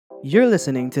You're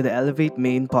listening to the Elevate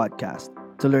Main podcast.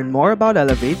 To learn more about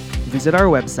Elevate, visit our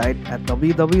website at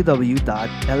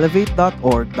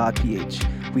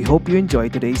www.elevate.org.ph. We hope you enjoy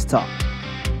today's talk.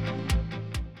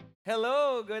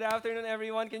 Hello, good afternoon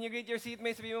everyone. Can you greet your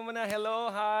seatmates? Sabihin mo muna,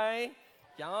 hello, hi.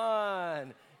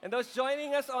 Yan. And those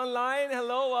joining us online,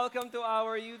 hello, welcome to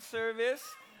our youth service.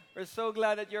 We're so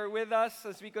glad that you're with us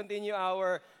as we continue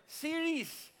our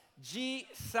series, G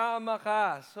Sama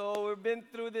Ka. So we've been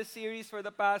through this series for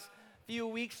the past few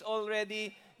weeks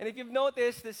already. And if you've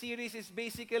noticed, the series is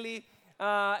basically,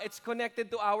 it's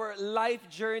connected to our life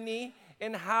journey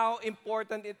and how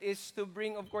important it is to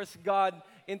bring, of course, God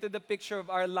into the picture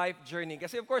of our life journey.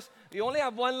 Kasi, of course, we only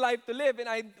have one life to live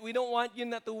and we don't want you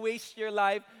not to waste your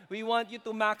life. We want you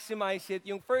to maximize it.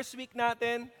 Yung first week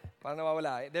natin, parang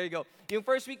nawawala. There you go. Yung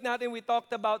first week natin, we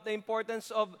talked about the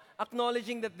importance of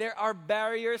acknowledging that there are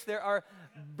barriers, there are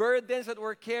burdens that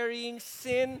we're carrying,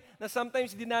 sin na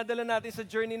sometimes dinadala natin sa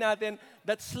journey natin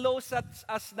that slows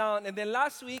us down. And then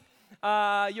last week,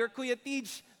 your Kuya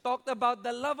Tej talked about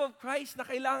the love of Christ na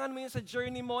kailangan mo yun sa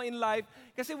journey mo in life.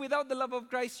 Kasi without the love of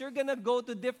Christ, you're gonna go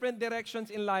to different directions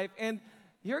in life and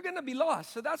you're gonna be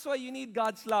lost. So that's why you need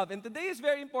God's love. And today is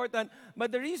very important.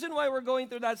 But the reason why we're going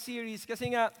through that series, kasi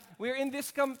nga, we're in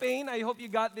this campaign. I hope you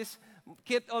got this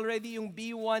kit already, yung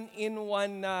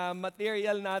B1-in-1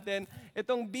 material natin.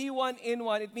 Itong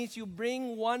B1-in-1, it means you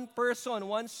bring one person,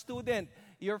 one student,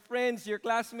 your friends, your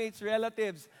classmates,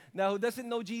 relatives, now who doesn't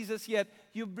know Jesus yet,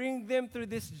 you bring them through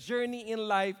this journey in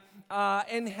life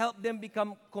and help them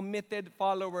become committed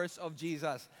followers of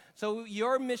Jesus. So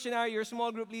your missionary, your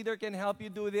small group leader can help you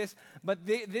do this, but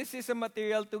this is a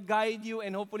material to guide you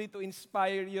and hopefully to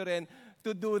inspire you rin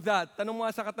to do that. Tanong mo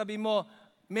sa katabi mo,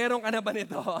 meron ka na ba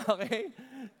nito? Okay?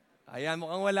 Ayan,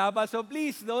 mukhang wala pa. So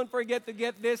please, don't forget to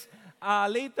get this.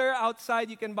 Later, outside,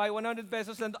 you can buy 100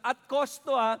 pesos lang. At cost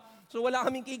to, So wala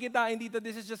kaming kikitain dito.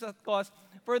 This is just at cost.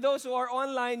 For those who are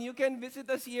online, you can visit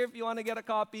us here if you want to get a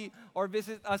copy or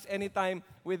visit us anytime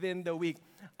within the week.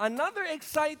 Another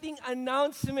exciting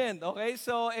announcement, okay?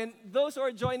 So, and those who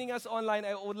are joining us online,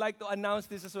 I would like to announce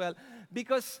this as well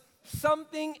because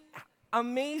something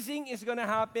amazing is going to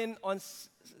happen on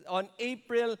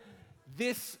April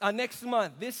next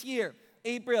month, this year.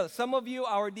 April. Some of you,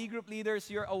 our D group leaders,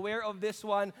 you're aware of this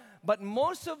one, but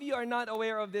most of you are not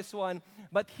aware of this one.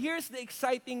 But here's the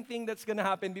exciting thing that's going to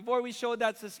happen. Before we show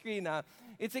that on the screen,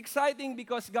 it's exciting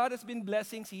because God has been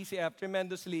blessing CCF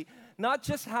tremendously, not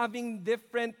just having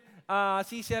different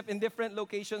CCF in different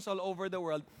locations all over the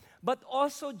world, but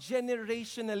also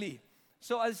generationally.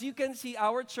 So as you can see,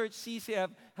 our church,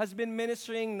 CCF, has been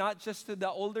ministering not just to the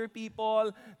older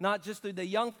people, not just to the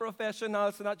young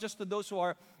professionals, not just to those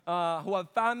who have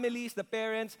families, the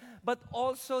parents, but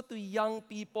also to young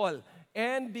people.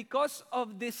 And because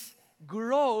of this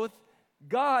growth,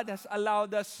 God has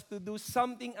allowed us to do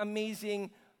something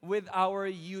amazing with our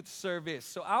youth service.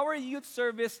 So our youth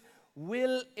service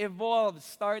will evolve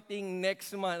starting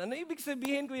next month. Ano ibig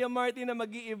sabihin, Kuya Marty, na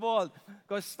mag-i-evolve?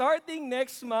 Because starting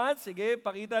next month, sige,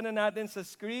 pakita na natin sa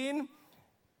screen.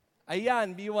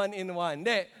 Ayan, B1-in-1.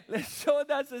 Let's show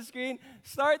that sa screen.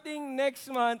 Starting next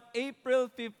month, April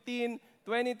 15,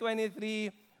 2023,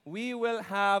 we will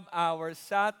have our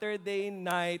Saturday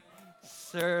night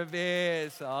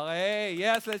service. Okay,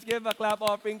 yes, let's give a clap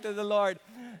offering to the Lord.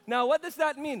 Now, what does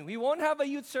that mean? We won't have a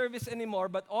youth service anymore,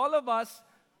 but all of us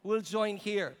will join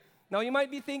here. Now, you might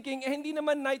be thinking, hindi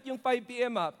naman night yung 5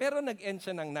 p.m. Pero nag-end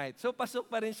siya ng night. So, pasok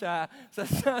pa rin siya sa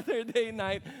Saturday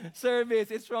night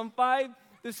service. It's from 5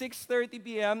 to 6:30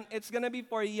 p.m. It's gonna be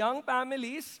for young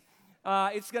families.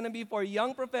 It's gonna be for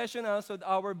young professionals. So,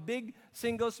 our big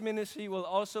singles ministry will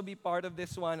also be part of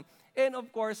this one. And, of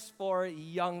course, for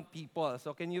young people.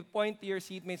 So, can you point to your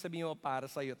seatmate, sabihin mo, para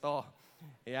sa'yo to.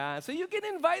 Yeah, so you can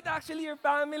invite actually your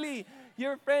family,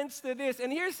 your friends to this.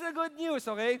 And here's the good news,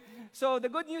 okay? So the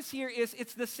good news here is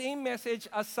it's the same message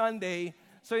as Sunday.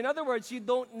 So in other words, you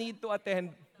don't need to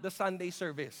attend the Sunday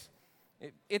service.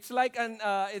 It's like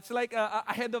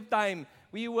ahead of time.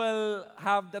 We will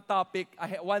have the topic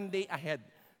one day ahead.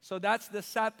 So that's the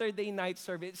Saturday night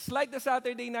service. It's like the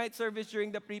Saturday night service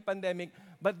during the pre-pandemic,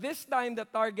 but this time the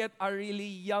target are really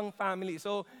young families.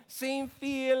 So same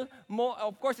feel, more,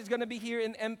 of course it's going to be here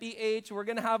in MPH. We're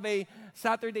going to have a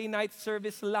Saturday night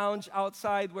service lounge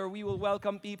outside where we will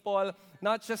welcome people,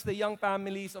 not just the young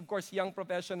families, of course young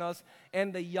professionals,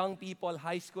 and the young people,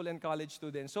 high school and college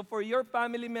students. So for your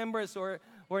family members who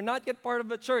are not yet part of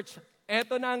the church,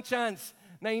 eto na ang chance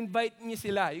na-invite niyo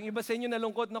sila. Yung iba sa inyo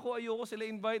nalungkot, naku, ayoko sila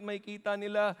invite, makikita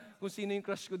nila kung sino yung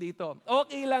crush ko dito.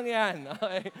 Okay lang yan.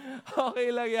 Okay, okay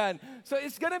lang yan. So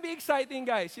it's gonna be exciting,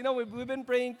 guys. You know, we've been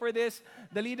praying for this.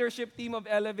 The leadership team of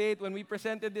Elevate, when we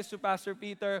presented this to Pastor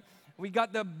Peter, we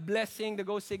got the blessing, the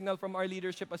go signal from our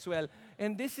leadership as well.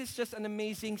 And this is just an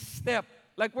amazing step.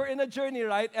 Like we're in a journey,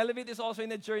 right? Elevate is also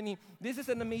in a journey. This is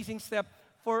an amazing step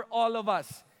for all of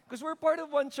us. Because we're part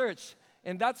of one church.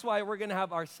 And that's why we're going to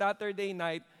have our Saturday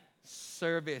night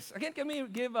service. Again, can we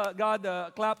give God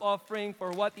a clap offering for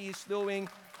what He is doing,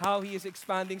 how He is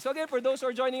expanding. So again, for those who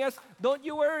are joining us, don't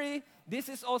you worry. This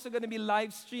is also going to be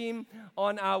live streamed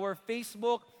on our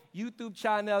Facebook, YouTube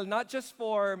channel, not just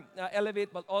for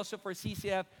Elevate, but also for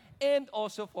CCF and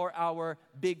also for our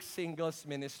Big Singles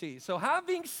Ministry. So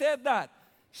having said that,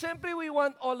 syempre we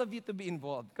want all of you to be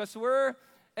involved because we're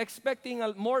expecting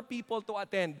more people to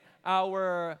attend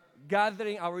our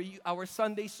gathering, our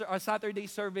Saturday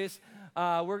service.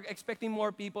 We're expecting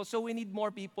more people, so we need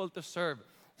more people to serve.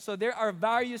 So there are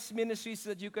various ministries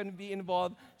that you can be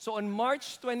involved. So on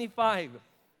March 25,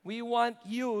 we want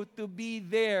you to be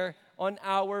there on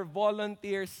our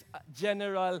Volunteers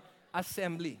General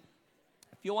Assembly.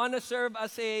 If you want to serve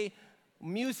as a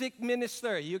music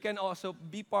minister, you can also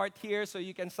be part here, so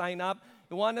you can sign up.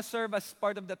 You want to serve as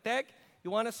part of the tech, you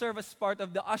want to serve as part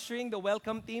of the ushering, the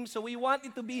welcome team. So we want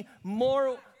it to be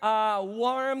more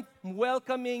warm,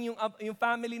 welcoming yung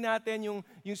family natin,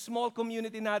 yung small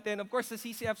community natin. Of course, the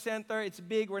CCF Center, it's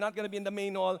big. We're not going to be in the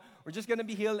main hall. We're just going to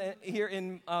be here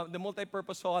in the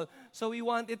multi-purpose hall. So we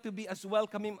want it to be as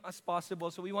welcoming as possible.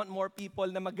 So we want more people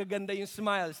na magaganda yung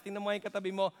smiles. Tingnan mo yung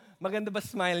katabi mo, maganda ba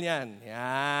smile yan?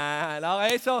 Yan.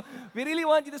 Okay, so we really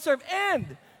want you to serve.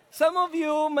 And some of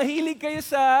you, mahilig kayo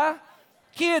sa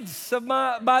kids, sa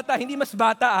mga bata, hindi mas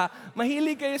bata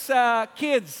mahilig kayo sa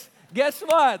kids. Guess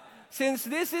what? Since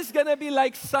this is gonna be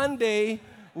like Sunday,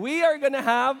 we are gonna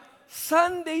have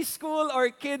Sunday school or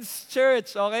kids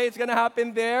church, okay? It's gonna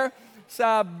happen there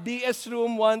sa BS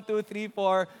room 1, 2, 3,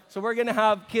 4. So we're gonna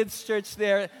have kids church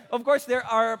there. Of course, there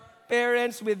are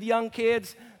parents with young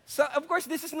kids. So, of course,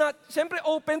 this is not, siyempre,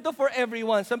 open to for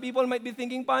everyone. Some people might be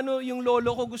thinking, paano yung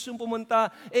lolo ko gustong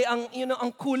pumunta?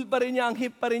 Ang cool pa rin niya, ang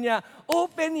hip pa rin niya.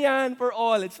 Open yan for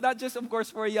all. It's not just, of course,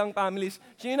 for young families.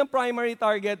 So, yun ang primary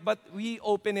target, but we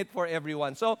open it for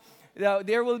everyone. So,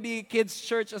 there will be kids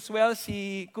church as well.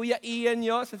 Si Kuya Ian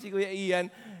nyo, si Kuya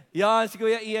Ian. Yan, si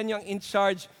Kuya Ian yung in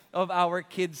charge of our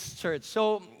kids church.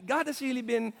 So, God has really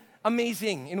been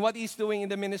amazing in what He's doing in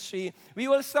the ministry. We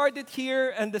will start it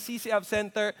here in the CCF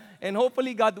Center, and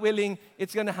hopefully, God willing,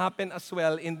 it's going to happen as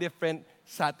well in different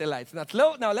satellites.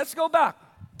 Now, let's go back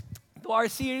to our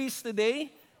series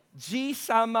today, G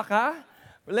Sama Ka.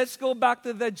 Let's go back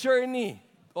to the journey.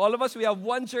 All of us, we have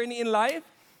one journey in life.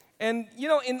 And,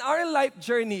 in our life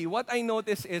journey, what I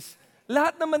notice is,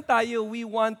 lahat naman tayo, we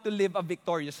want to live a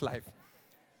victorious life.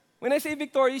 When I say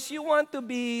victorious, you want to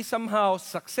be somehow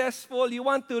successful. You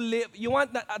want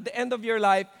that at the end of your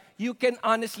life, you can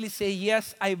honestly say,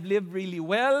 yes, I've lived really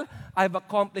well. I've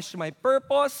accomplished my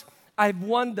purpose. I've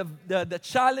won the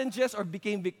challenges or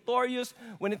became victorious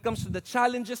when it comes to the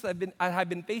challenges that I have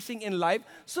been facing in life.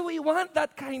 So we want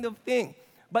that kind of thing.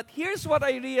 But here's what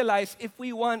I realize if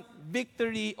we want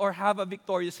victory or have a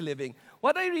victorious living.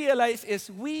 What I realize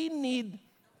is we need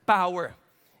power.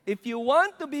 If you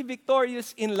want to be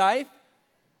victorious in life,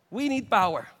 we need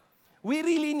power. We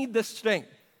really need the strength.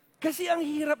 Kasi ang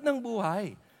hirap ng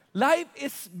buhay. Life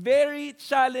is very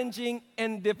challenging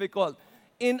and difficult.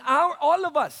 All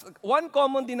of us, one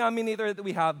common denominator that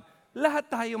we have, lahat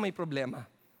tayo may problema.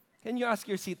 Can you ask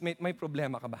your seatmate, may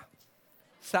problema ka ba?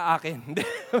 Sa akin.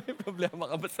 May problema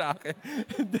ka ba sa akin?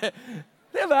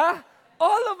 Diba?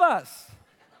 All of us.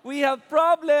 We have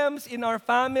problems in our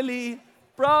family,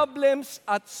 problems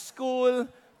at school,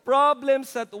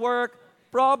 problems at work,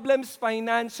 problems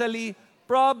financially,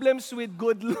 problems with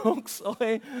good looks,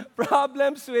 okay?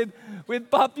 Problems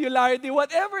with popularity,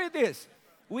 whatever it is.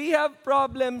 We have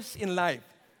problems in life.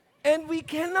 And we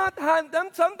cannot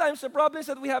handle, sometimes the problems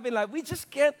that we have in life, we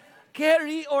just can't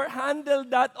carry or handle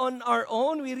that on our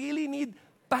own. We really need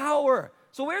power.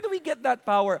 So where do we get that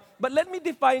power? But let me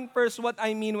define first what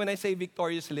I mean when I say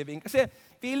victorious living. Kasi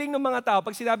feeling ng mga tao,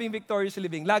 pag sinabing victorious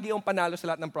living, lagi yung panalo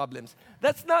sa lahat ng problems.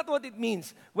 That's not what it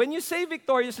means. When you say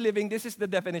victorious living, this is the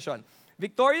definition.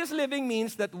 Victorious living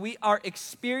means that we are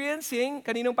experiencing,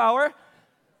 kaninong power?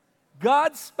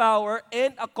 God's power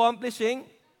and accomplishing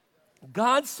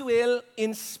God's will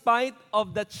in spite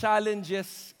of the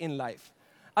challenges in life.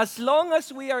 As long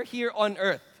as we are here on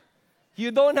earth, you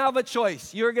don't have a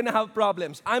choice. You're going to have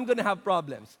problems. I'm going to have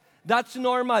problems. That's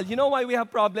normal. You know why we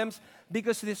have problems?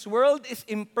 Because this world is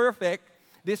imperfect.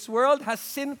 This world has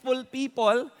sinful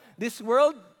people. This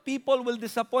world, people will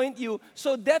disappoint you.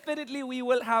 So definitely we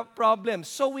will have problems.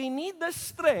 So we need the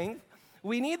strength,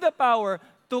 we need the power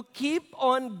to keep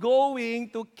on going,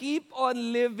 to keep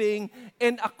on living,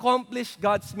 and accomplish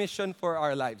God's mission for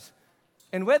our lives.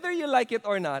 And whether you like it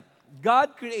or not,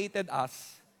 God created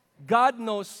us. God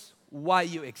knows why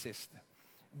you exist.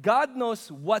 God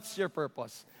knows what's your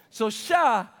purpose. So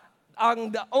siya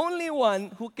ang the only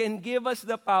one who can give us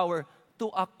the power to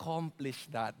accomplish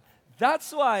that.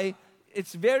 That's why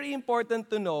it's very important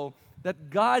to know that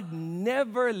God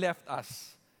never left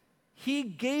us. He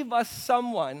gave us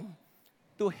someone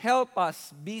to help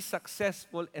us be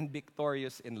successful and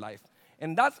victorious in life.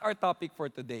 And that's our topic for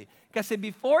today. Kasi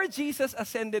before Jesus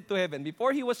ascended to heaven,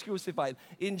 before He was crucified,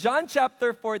 in John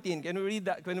chapter 14, can we read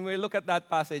that, when we look at that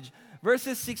passage,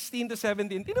 verses 16 to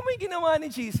 17, tingnan mo yung ginawa ni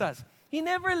Jesus. He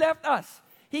never left us.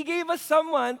 He gave us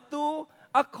someone to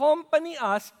accompany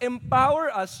us,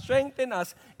 empower us, strengthen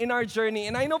us in our journey.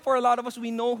 And I know for a lot of us, we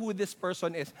know who this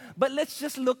person is. But let's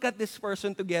just look at this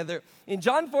person together. In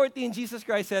John 14, Jesus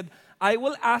Christ said, I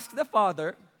will ask the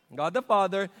Father, God the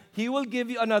Father, He will give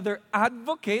you another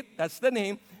advocate, that's the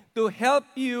name, to help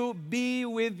you be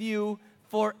with you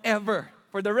forever,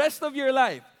 for the rest of your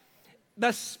life.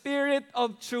 The Spirit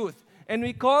of truth. And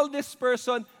we call this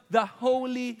person the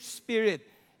Holy Spirit.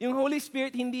 Yung Holy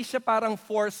Spirit, hindi siya parang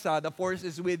force, the force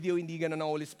is with you, hindi ganun ang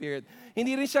Holy Spirit.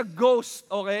 Hindi rin siya ghost,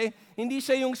 okay? Hindi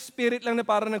siya yung spirit lang na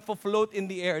parang nagfo-float in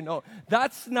the air, no.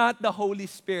 That's not the Holy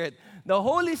Spirit. The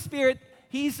Holy Spirit,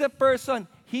 He's a person.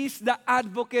 He's the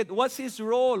advocate. What's His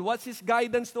role? What's His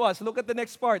guidance to us? Look at the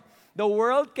next part. The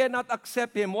world cannot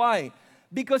accept Him. Why?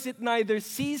 Because it neither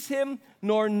sees Him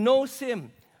nor knows Him.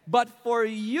 But for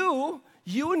you,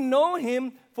 you know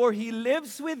Him, for He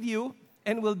lives with you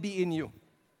and will be in you.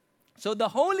 So the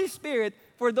Holy Spirit,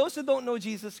 for those who don't know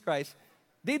Jesus Christ,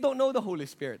 they don't know the Holy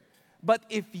Spirit. But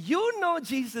if you know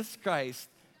Jesus Christ,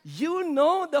 you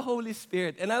know the Holy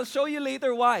Spirit. And I'll show you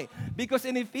later why. Because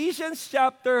in Ephesians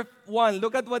chapter 1,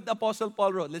 look at what the Apostle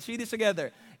Paul wrote. Let's read this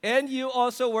together. And you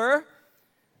also were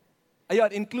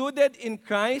included in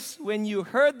Christ when you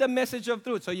heard the message of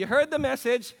truth. So you heard the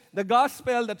message, the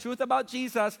gospel, the truth about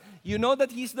Jesus. You know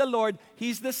that He's the Lord,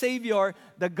 He's the Savior,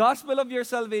 the gospel of your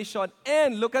salvation.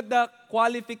 And look at the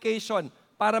qualification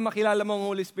para makilala mo ang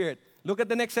Holy Spirit. Look at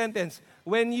the next sentence.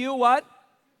 When you what?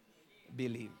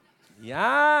 Believe.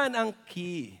 Yan ang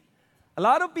key. A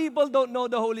lot of people don't know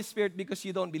the Holy Spirit because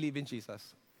you don't believe in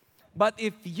Jesus. But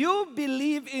if you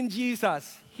believe in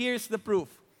Jesus, here's the proof.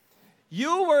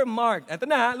 You were marked. Ito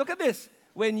na, look at this.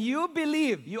 When you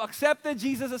believe, you accepted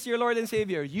Jesus as your Lord and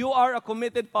Savior, you are a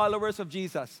committed followers of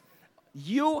Jesus.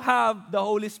 You have the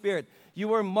Holy Spirit. You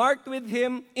were marked with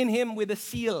Him, in Him with a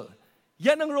seal.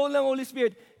 Yan ang role ng Holy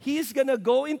Spirit. He's gonna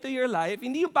go into your life.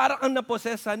 Hindi yung parang ang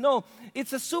naposesa. No,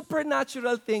 it's a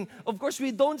supernatural thing. Of course,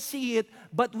 we don't see it,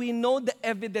 but we know the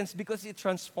evidence because it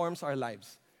transforms our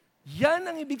lives. Yan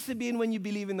ang ibig sabihin when you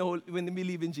believe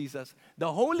in Jesus. The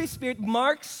Holy Spirit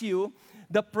marks you.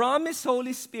 The promised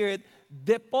Holy Spirit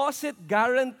deposit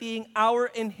guaranteeing our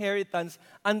inheritance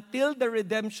until the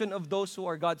redemption of those who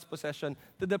are God's possession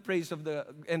to the praise of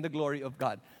and the glory of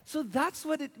God. So that's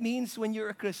what it means when you're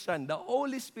a Christian. The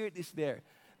Holy Spirit is there.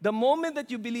 The moment that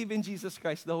you believe in Jesus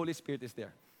Christ, the Holy Spirit is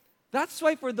there. That's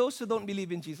why for those who don't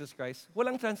believe in Jesus Christ,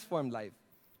 walang transformed life.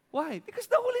 Why? Because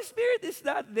the Holy Spirit is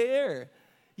not there.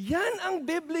 Yan ang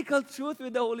biblical truth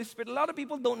with the Holy Spirit. A lot of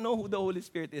people don't know who the Holy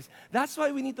Spirit is. That's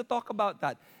why we need to talk about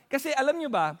that. Kasi alam nyo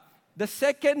ba, the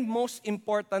second most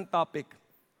important topic,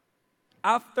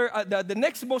 after the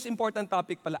next most important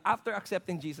topic pala, after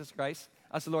accepting Jesus Christ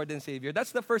as Lord and Savior,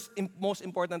 that's the first most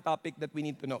important topic that we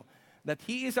need to know. That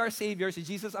He is our Savior, si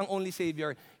Jesus ang only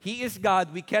Savior. He is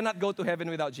God. We cannot go to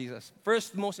heaven without Jesus.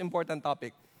 First most important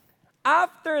topic.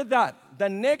 After that, the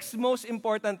next most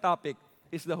important topic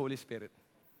is the Holy Spirit.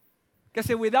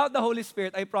 Kasi without the Holy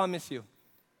Spirit, I promise you,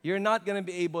 you're not gonna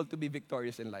be able to be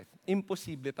victorious in life.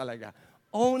 Imposible talaga.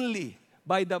 Only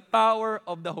by the power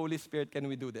of the Holy Spirit can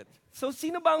we do that. So,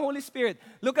 sino ba ang Holy Spirit?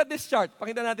 Look at this chart.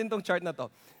 Pakita natin tong chart na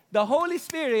to. The Holy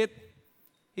Spirit,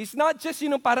 He's not just,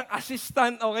 parang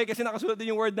assistant, okay? Kasi nakasulat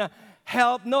din yung word na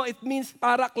help. No, it means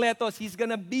parakletos. He's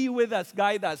gonna be with us,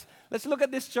 guide us. Let's look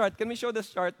at this chart. Can we show this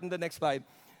chart in the next slide?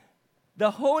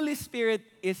 The Holy Spirit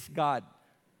is God.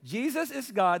 Jesus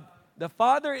is God. The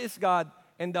Father is God,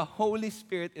 and the Holy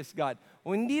Spirit is God.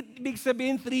 Hindi ibig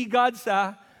sabihin three gods,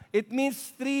 It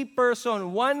means three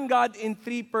person, one God in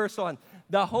three person.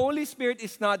 The Holy Spirit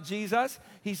is not Jesus,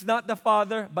 He's not the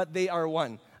Father, but they are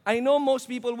one. I know most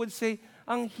people would say,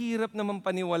 ang hirap naman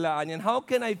paniwalaan yan. How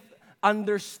can I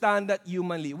understand that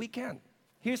humanly? We can't.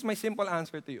 Here's my simple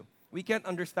answer to you. We can't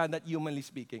understand that humanly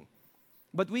speaking.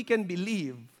 But we can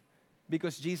believe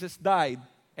because Jesus died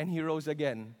and He rose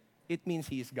again. It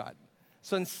means He is God.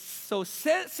 So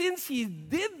since He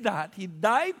did that, He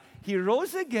died, He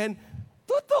rose again,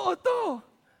 totoo to.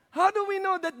 How do we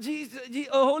know that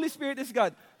Holy Spirit is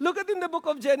God? Look at in the book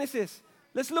of Genesis.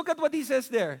 Let's look at what He says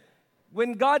there.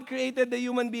 When God created the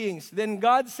human beings, then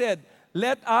God said,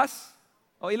 let us,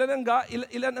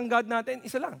 ilan ang God natin?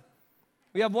 Isa lang.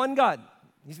 We have one God.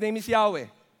 His name is Yahweh.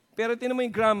 Pero tinan mo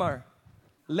yung grammar.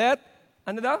 Let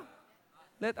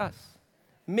us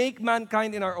make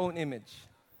mankind in our own image.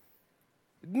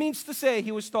 It means to say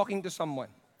He was talking to someone,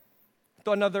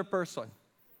 to another person,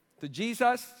 to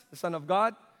Jesus, the Son of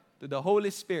God, to the Holy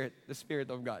Spirit, the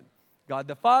Spirit of God. God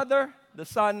the Father, the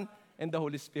Son, and the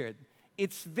Holy Spirit.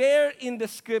 It's there in the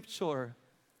Scripture,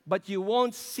 but you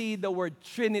won't see the word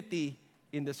Trinity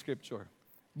in the Scripture.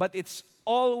 But it's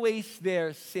always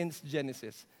there since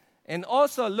Genesis. And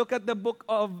also, look at the book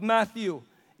of Matthew.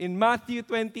 In Matthew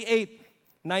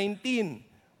 28:19,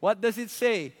 what does it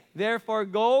say? Therefore,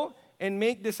 go and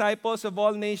make disciples of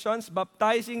all nations,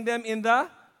 baptizing them in the...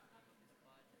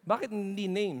 Bakit hindi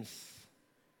names?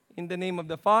 In the name of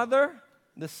the Father,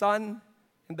 the Son,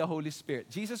 and the Holy Spirit.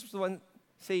 Jesus was the one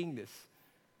saying this.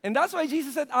 And that's why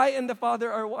Jesus said, I and the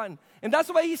Father are one. And that's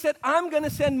why He said, I'm going to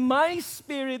send my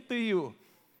Spirit to you.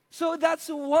 So that's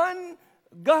one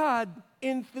God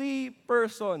in three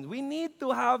persons. We need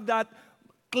to have that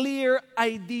clear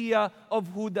idea of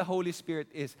who the Holy Spirit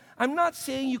is. I'm not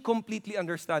saying you completely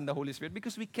understand the Holy Spirit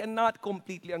because we cannot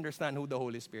completely understand who the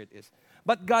Holy Spirit is.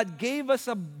 But God gave us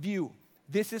a view.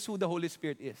 This is who the Holy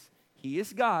Spirit is. He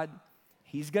is God.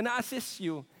 He's going to assist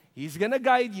you. He's going to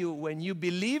guide you. When you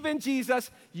believe in Jesus,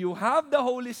 you have the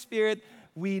Holy Spirit.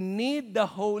 We need the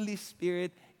Holy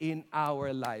Spirit in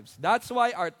our lives. That's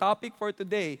why our topic for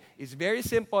today is very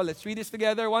simple. Let's read this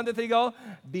together. 1, 2, 3, go.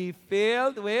 Be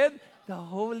filled with the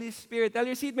Holy Spirit. Tell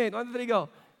your seatmate, 1, 2, 3, go.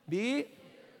 Be,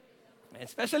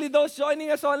 especially those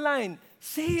joining us online,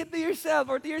 say it to yourself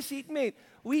or to your seatmate.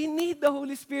 We need the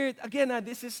Holy Spirit. Again,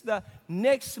 this is the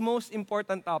next most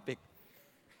important topic.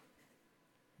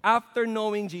 After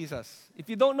knowing Jesus. If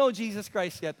you don't know Jesus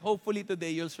Christ yet, hopefully today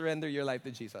you'll surrender your life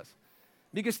to Jesus.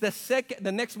 Because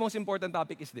the next most important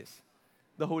topic is this,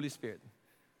 the Holy Spirit.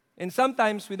 And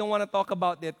sometimes we don't want to talk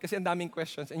about it kasi ang daming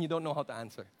questions and you don't know how to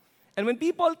answer. And when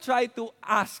people try to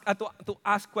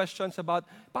ask questions about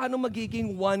paano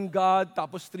magiging one God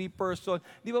tapos three person,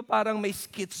 di ba parang may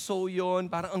schizo yun,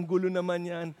 parang ang gulo naman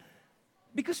yan.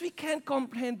 Because we can't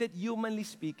comprehend it humanly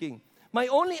speaking. My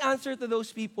only answer to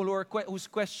those people who's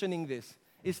questioning this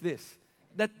is this,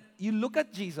 that you look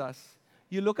at Jesus,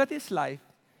 you look at His life,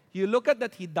 you look at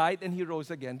that He died and He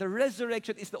rose again. The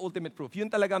resurrection is the ultimate proof. Yun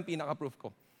talaga ang pinaka-proof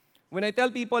ko. When I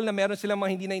tell people na meron silang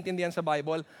mga hindi naintindihan sa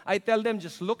Bible, I tell them,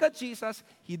 just look at Jesus.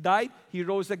 He died, He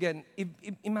rose again.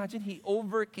 Imagine, He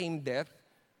overcame death.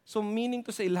 So meaning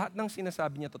to say, lahat ng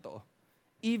sinasabi niya totoo.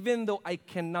 Even though I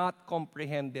cannot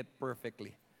comprehend it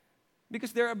perfectly.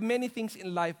 Because there are many things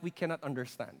in life we cannot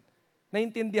understand.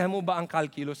 Naintindihan mo ba ang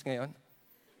calculus ngayon?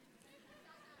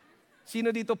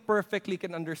 Sino dito perfectly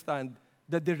can understand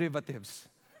the derivatives?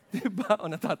 Diba?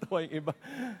 O natatawa yung iba.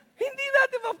 Hindi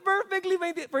natin perfectly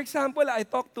maintindihan. For example, I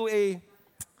talked to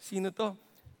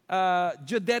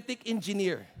geodetic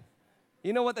engineer.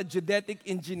 You know what a geodetic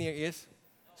engineer is?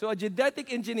 So a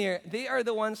geodetic engineer, they are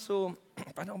the ones who,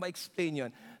 paano ko ma-explain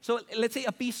yun? So let's say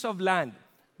a piece of land.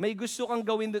 May gusto kang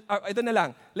gawin, ito na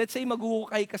lang, let's say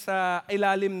maghuhukay ka sa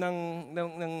ilalim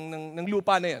ng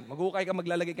lupa na yan. Maghuhukay ka,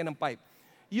 maglalagay ka ng pipe.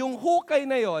 Yung hukay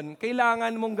na yon, kailangan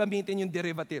mong gamitin yung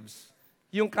derivatives.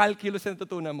 Yung calculus na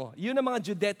natutunan mo. Yun ang mga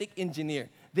geodetic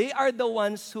engineer. They are the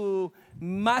ones who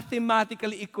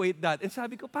mathematically equate that. And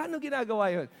sabi ko, paano ginagawa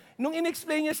yun? Nung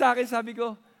in-explain niya sa akin, sabi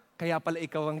ko, kaya pala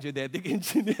ikaw ang geodetic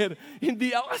engineer.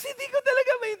 Hindi ako, kasi hindi ko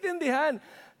talaga maintindihan.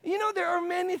 You know, there are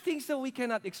many things that we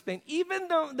cannot explain. Even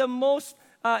the most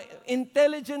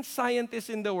intelligent scientists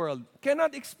in the world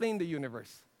cannot explain the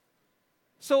universe.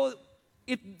 So,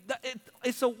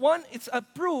 it's a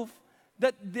proof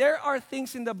that there are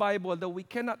things in the Bible that we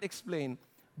cannot explain,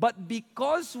 but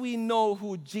because we know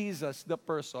who Jesus, the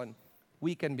person,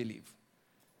 we can believe.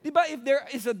 Diba, if there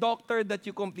is a doctor that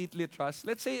you completely trust,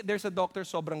 let's say there's a doctor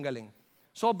sobrang galing.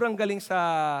 Sobrang galing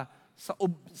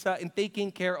in taking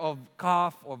care of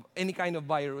cough or any kind of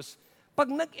virus. Pag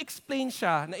nag-explain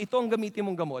siya na ito ang gamitin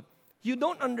mong gamot, you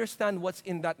don't understand what's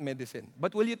in that medicine.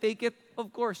 But will you take it?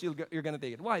 Of course, you're going to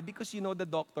take it. Why? Because you know the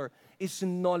doctor is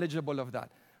knowledgeable of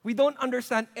that. We don't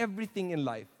understand everything in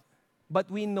life. but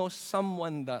we know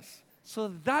someone does. So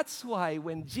that's why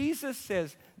when Jesus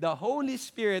says the Holy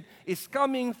Spirit is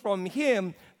coming from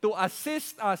Him to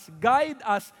assist us, guide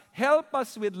us, help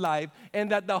us with life,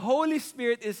 and that the Holy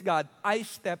Spirit is God, I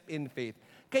step in faith.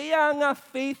 Kaya nga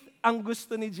faith ang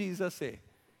gusto ni Jesus eh.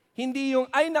 Hindi yung,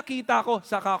 ay nakita ko,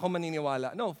 saka ako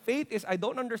maniniwala. No, faith is, I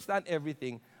don't understand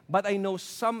everything, but I know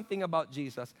something about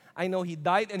Jesus. I know He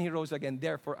died and He rose again,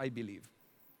 therefore I believe.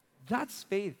 That's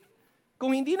faith.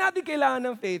 Kung hindi natin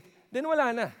kailangan ng faith, then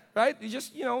wala na, right? We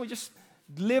just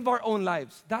live our own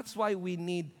lives. That's why we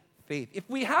need faith. If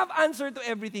we have answer to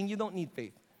everything, you don't need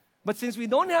faith. But since we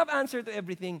don't have answer to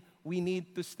everything, we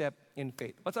need to step in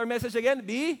faith. What's our message again?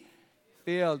 Be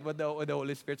filled with the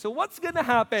Holy Spirit. So what's going to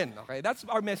happen? Okay, that's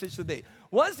our message today.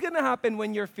 What's going to happen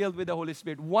when you're filled with the Holy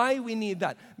Spirit? Why we need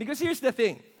that? Because here's the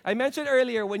thing. I mentioned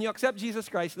earlier, when you accept Jesus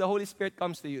Christ, the Holy Spirit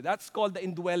comes to you. That's called the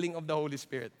indwelling of the Holy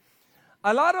Spirit.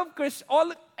 A lot of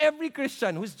every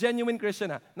Christian who's genuine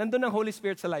Christian, nandun ang Holy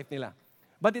Spirit sa life nila.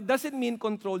 But it doesn't mean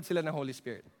controlled sila ng Holy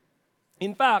Spirit.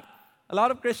 In fact, a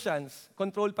lot of Christians,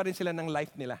 controlled pa rin sila ng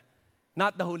life nila,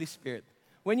 not the Holy Spirit.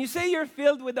 When you say you're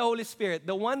filled with the Holy Spirit,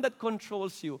 the one that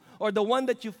controls you or the one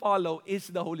that you follow is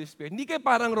the Holy Spirit. Hindi kayo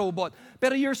parang robot,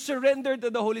 pero you're surrendered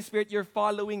to the Holy Spirit, you're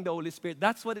following the Holy Spirit.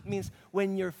 That's what it means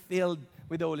when you're filled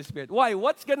with the Holy Spirit. Why?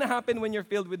 What's gonna happen when you're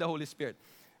filled with the Holy Spirit?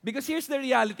 Because here's the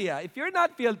reality. If you're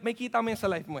not filled, may kita mo yan sa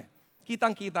life mo.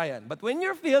 Kitang-kita yan. But when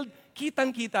you're filled,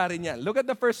 kitang-kita rin yan. Look at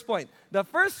the first point. The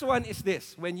first one is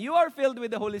this. When you are filled with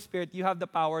the Holy Spirit, you have the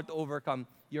power to overcome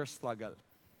your struggle.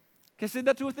 Kasi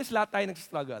the truth is, lahat tayo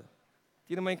nag-struggle.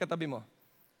 Tingnan mo yung katabi mo.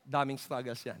 Daming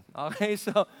struggles yan. Okay,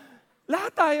 so,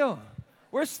 lahat tayo.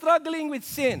 We're struggling with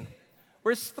sin.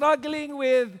 We're struggling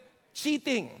with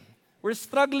cheating. We're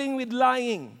struggling with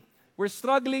lying. We're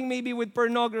struggling maybe with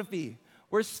pornography.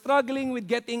 We're struggling with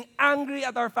getting angry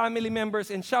at our family members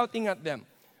and shouting at them.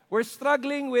 We're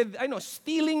struggling with,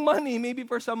 stealing money, maybe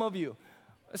for some of you.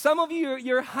 Some of you,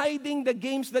 you're hiding the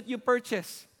games that you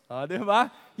purchase.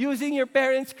 Diba? Using your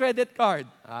parents' credit card.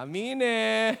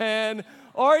 Aminen.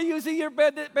 Or using your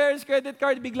parents' credit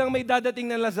card, biglang may dadating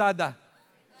na Lazada.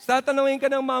 Tatanungin ka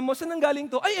ng mom mo, saan ang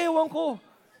galing to? Ay, ewan ko.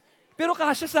 Pero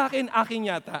kasya sa akin, akin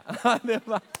yata.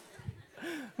 Diba?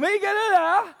 May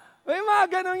ganun May mga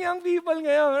ganong young people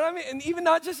ngayon. And even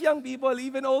not just young people,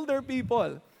 even older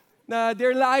people. Na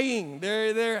they're lying.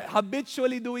 They're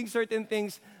habitually doing certain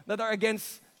things that are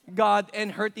against God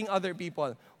and hurting other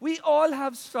people. We all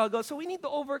have struggles, so we need to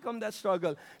overcome that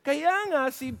struggle. Kaya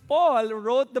nga, si Paul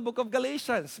wrote the book of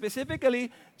Galatians,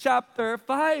 specifically chapter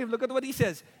 5. Look at what he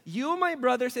says. You, my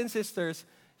brothers and sisters,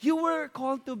 you were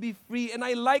called to be free. And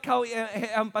I like how he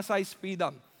emphasized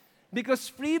freedom. Because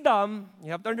freedom,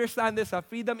 you have to understand this,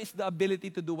 freedom is the ability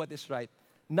to do what is right,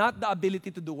 not the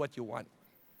ability to do what you want.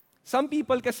 Some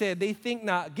people kasi, they think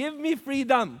na, give me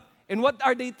freedom. And what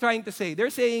are they trying to say? They're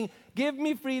saying, give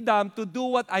me freedom to do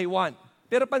what I want.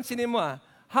 Pero pansinin mo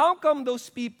how come those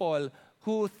people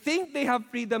who think they have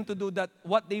freedom to do that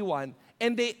what they want,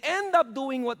 and they end up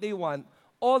doing what they want,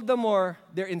 all the more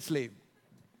they're enslaved.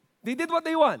 They did what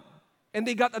they want, and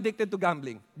they got addicted to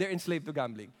gambling. They're enslaved to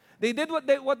gambling. They did what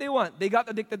they want. They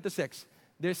got addicted to sex.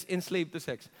 They're enslaved to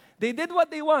sex. They did what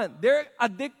they want. They're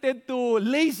addicted to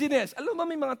laziness. Alam mo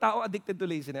may mga tao addicted to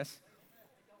laziness?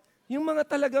 Yung mga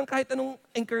talagang kahit anong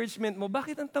encouragement mo,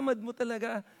 bakit ang tamad mo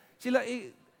talaga? Sila,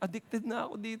 addicted na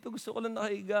ako dito. Gusto ko lang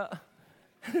nakahiga.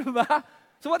 Diba?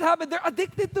 So what happened? They're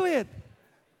addicted to it.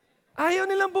 Ayaw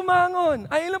nilang bumangon.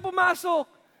 Ayaw nilang pumasok.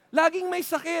 Laging may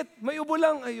sakit. May ubo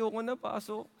lang. Ayoko na,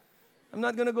 pasok. I'm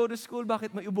not gonna go to school.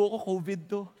 Bakit? May ubo ko, COVID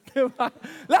to. Diba?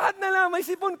 Lahat na lang, may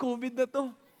sipon, COVID na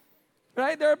to.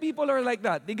 Right? There are people who are like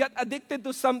that. They got addicted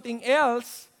to something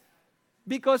else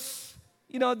because,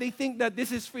 they think that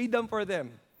this is freedom for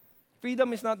them.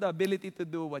 Freedom is not the ability to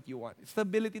do what you want. It's the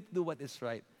ability to do what is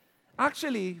right.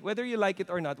 Actually, whether you like it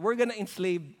or not, we're gonna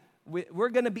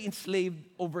be enslaved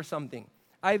over something.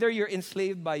 Either you're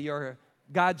enslaved by your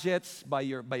gadgets,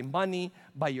 by money,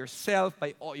 by yourself,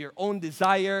 by your own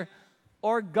desire,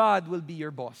 or God will be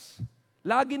your boss.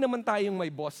 Lagi naman tayong may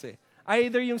boss eh.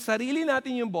 Either yung sarili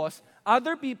natin yung boss,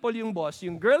 other people yung boss,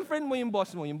 yung girlfriend mo yung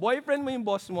boss mo, yung boyfriend mo yung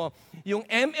boss mo, yung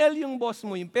ML yung boss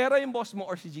mo, yung pera yung boss mo,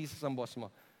 or si Jesus ang boss mo.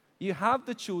 You have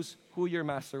to choose who your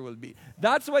master will be.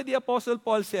 That's why the Apostle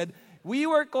Paul said, we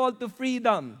were called to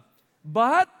freedom.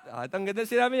 But, ang ganda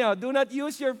sinabi niya, do not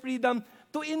use your freedom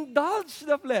to indulge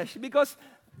the flesh. Because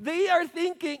they are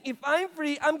thinking, if I'm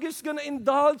free, I'm just going to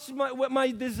indulge my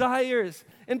desires.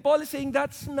 And Paul is saying,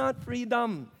 that's not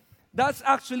freedom. That's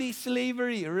actually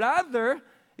slavery. Rather,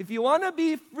 if you want to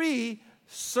be free,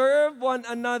 serve one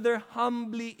another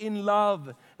humbly in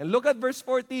love. And look at verse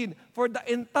 14. For the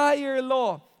entire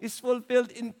law is fulfilled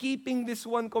in keeping this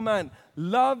one command.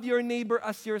 Love your neighbor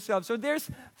as yourself. So there's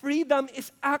freedom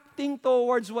is acting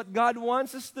towards what God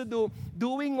wants us to do,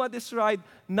 doing what is right,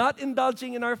 not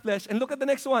indulging in our flesh. And look at the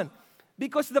next one.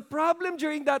 Because the problem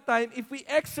during that time, if we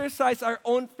exercise our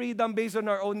own freedom based on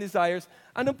our own desires,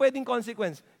 anong pwedeng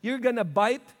consequence? You're gonna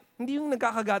bite, hindi yung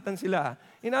nagkakagatan sila.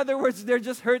 In other words, they're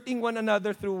just hurting one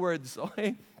another through words,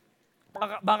 okay?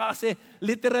 Baka kasi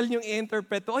literal yung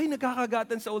i-interpret, ay,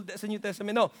 nagkakagatan sa New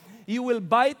Testament. No, you will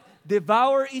bite,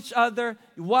 devour each other,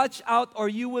 watch out, or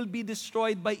you will be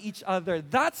destroyed by each other.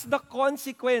 That's the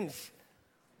consequence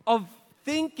of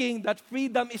thinking that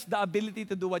freedom is the ability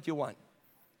to do what you want.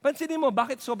 Pansinin mo,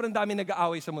 bakit sobrang daming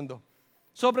nag-aaway sa mundo?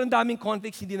 Sobrang daming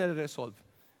conflicts hindi na-resolve.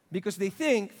 Because they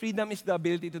think freedom is the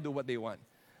ability to do what they want.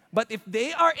 But if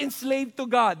they are enslaved to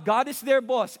God, God is their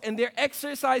boss, and they're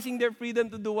exercising their freedom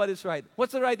to do what is right.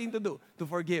 What's the right thing to do? To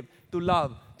forgive, to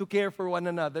love, to care for one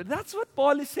another. That's what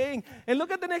Paul is saying. And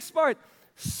look at the next part.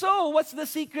 So, what's the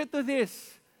secret to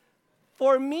this?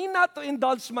 For me not to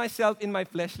indulge myself in my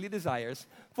fleshly desires,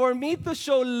 for me to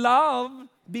show love,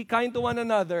 be kind to one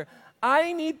another,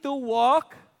 I need to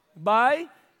walk by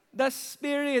the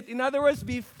Spirit. In other words,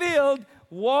 be filled,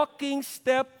 walking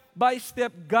step by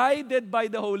step, guided by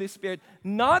the Holy Spirit.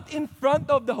 Not in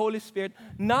front of the Holy Spirit,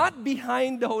 not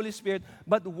behind the Holy Spirit,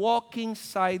 but walking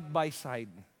side by side.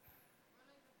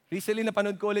 Recently,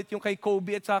 napanood ko ulit yung kay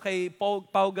Kobe at saka kay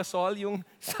Pau Gasol, yung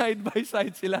side by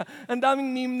side sila. Ang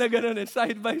daming meme na gano'n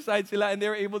side by side sila, and they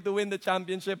were able to win the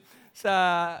championship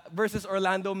versus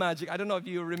Orlando Magic. I don't know if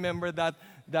you remember that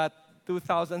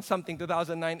 2009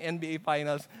 NBA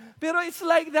Finals. Pero it's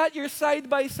like that, you're side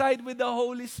by side with the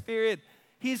Holy Spirit.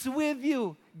 He's with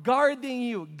you, guarding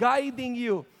you, guiding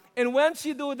you. And once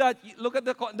you do that, look at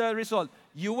the result.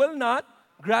 You will not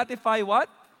gratify what?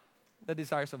 The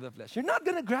desires of the flesh. You're not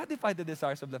going to gratify the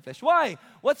desires of the flesh. Why?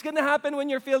 What's going to happen when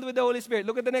you're filled with the Holy Spirit?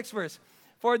 Look at the next verse.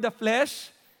 For the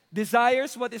flesh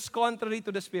desires what is contrary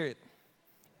to the Spirit,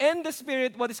 and the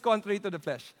Spirit what is contrary to the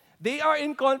flesh. They are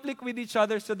in conflict with each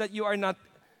other so that you are not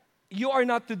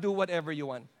to do whatever you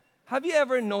want. Have you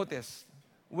ever noticed,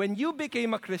 when you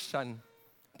became a Christian,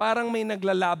 parang may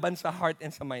naglalaban sa heart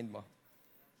and sa mind mo?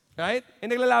 Right? May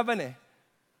naglalaban eh.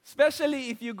 Especially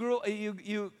if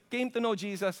you came to know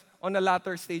Jesus on a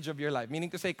latter stage of your life. Meaning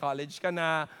to say, college ka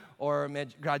na, or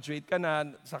graduate ka na,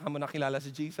 saka mo nakilala si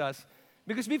Jesus.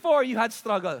 Because before, you had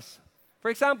struggles.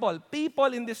 For example,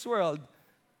 people in this world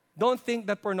don't think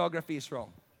that pornography is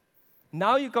wrong.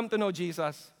 Now you come to know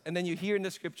Jesus, and then you hear in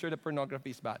the scripture that pornography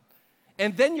is bad.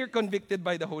 And then you're convicted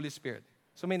by the Holy Spirit.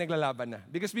 So may naglalaban na.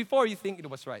 Because before, you think it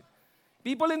was right.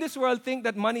 People in this world think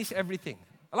that money is everything.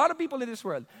 A lot of people in this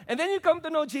world. And then you come to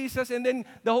know Jesus, and then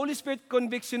the Holy Spirit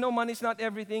convicts you, no, money is not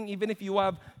everything. Even if you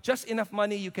have just enough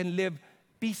money, you can live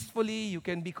peacefully, you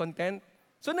can be content.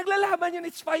 So naglalaban yun.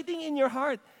 It's fighting in your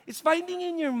heart. It's fighting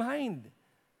in your mind.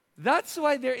 That's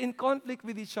why they're in conflict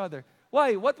with each other.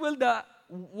 Why? What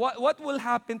will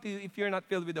happen to you if you're not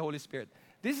filled with the Holy Spirit?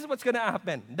 This is what's going to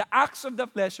happen. The acts of the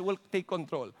flesh will take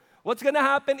control. What's going to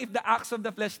happen if the acts of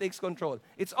the flesh takes control?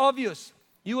 It's obvious.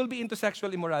 You will be into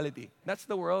sexual immorality. That's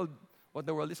what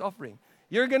the world is offering.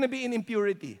 You're going to be in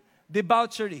impurity,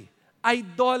 debauchery,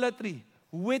 idolatry,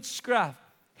 witchcraft,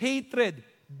 hatred,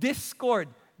 discord.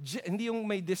 Hindi yung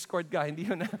may discord ka, hindi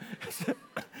yun.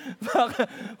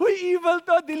 Uy, evil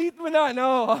to, delete mo na.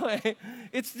 No, okay.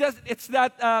 It's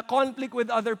that conflict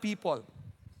with other people.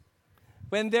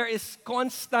 When there is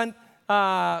constant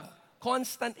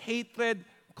hatred,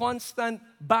 constant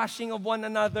bashing of one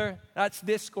another, that's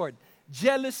discord.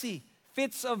 Jealousy,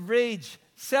 fits of rage,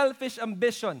 selfish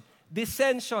ambition,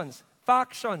 dissensions,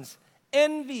 factions,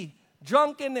 envy,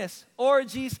 drunkenness,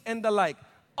 orgies, and the like.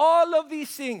 All of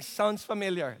these things sounds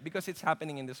familiar because it's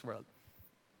happening in this world.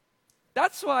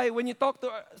 That's why when you talk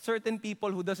to certain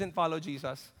people who doesn't follow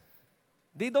Jesus,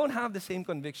 they don't have the same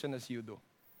conviction as you do.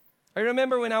 I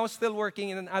remember when I was still working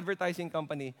in an advertising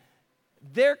company,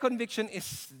 their conviction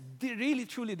is really,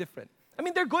 truly different. I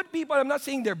mean, they're good people. I'm not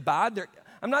saying they're bad.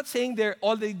 I'm not saying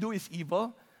all they do is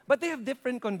evil, but they have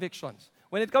different convictions.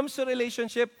 When it comes to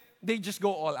relationship, they just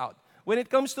go all out. When it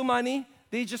comes to money,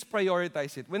 they just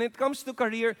prioritize it. When it comes to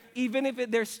career, even if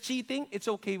there's cheating, it's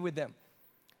okay with them.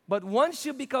 But once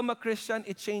you become a Christian,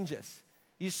 it changes.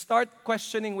 You start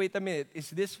questioning, wait a minute,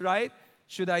 is this right?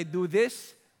 Should I do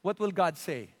this? What will God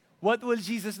say? What will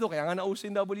Jesus do? Kaya nga nauso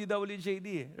yung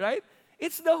WWJD, right?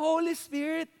 It's the Holy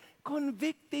Spirit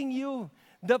convicting you.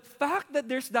 The fact that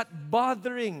there's that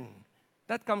bothering,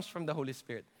 that comes from the Holy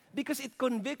Spirit. Because it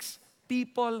convicts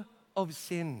people of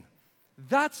sin.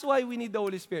 That's why we need the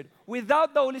Holy Spirit.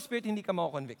 Without the Holy Spirit, hindi ka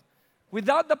mako-convict.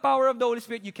 Without the power of the Holy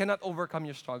Spirit, you cannot overcome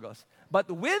your struggles.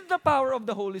 But with the power of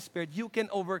the Holy Spirit, you can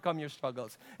overcome your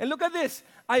struggles. And look at this.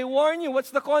 I warn you, what's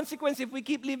the consequence if we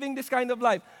keep living this kind of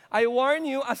life? I warn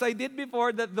you, as I did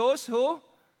before, that those who,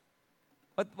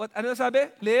 ano sabi?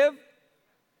 Live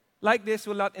like this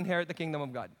will not inherit the kingdom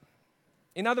of God.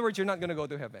 In other words, you're not going to go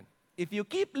to heaven. If you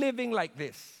keep living like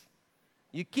this,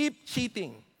 you keep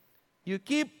cheating, you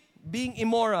keep being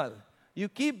immoral, you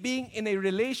keep being in a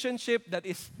relationship that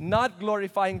is not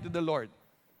glorifying to the Lord,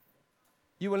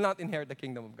 you will not inherit the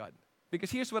kingdom of God.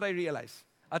 Because here's what I realize.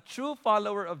 A true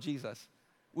follower of Jesus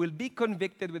will be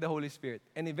convicted with the Holy Spirit,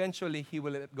 and eventually he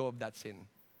will let go of that sin.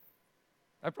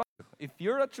 I promise you, if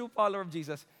you're a true follower of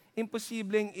Jesus,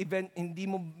 imposibleng hindi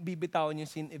mo bibitawan yung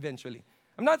sin eventually.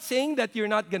 I'm not saying that you're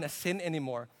not gonna sin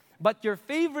anymore, but your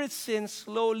favorite sin,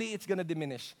 slowly it's gonna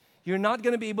diminish. You're not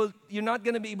gonna be able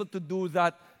to do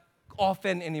that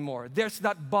often anymore. There's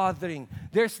that bothering,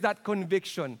 there's that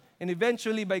conviction, and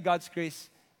eventually, by God's grace,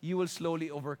 you will slowly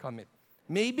overcome it.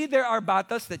 Maybe there are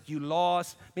battles that you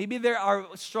lost, maybe there are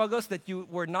struggles that you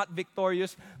were not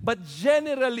victorious, but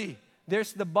generally,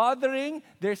 there's the bothering,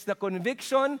 there's the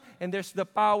conviction, and there's the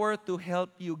power to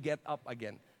help you get up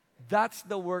again. That's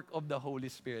the work of the Holy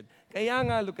Spirit. Kaya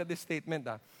nga, look at this statement.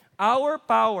 Our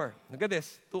power, look at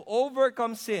this, to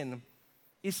overcome sin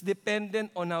is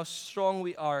dependent on how strong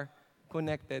we are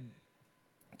connected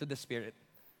to the Spirit.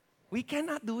 We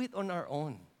cannot do it on our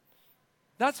own.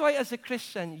 That's why as a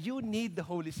Christian, you need the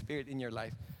Holy Spirit in your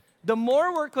life. The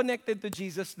more we're connected to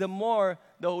Jesus, the more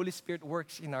the Holy Spirit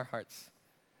works in our hearts.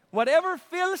 Whatever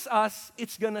fills us,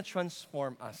 it's going to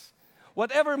transform us.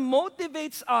 Whatever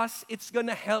motivates us, it's going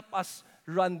to help us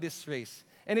run this race.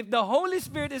 And if the Holy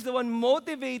Spirit is the one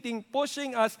motivating,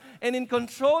 pushing us, and in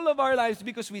control of our lives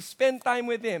because we spend time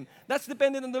with Him, that's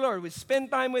dependent on the Lord. We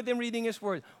spend time with Him reading His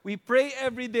Word. We pray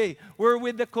every day. We're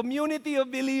with the community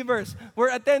of believers.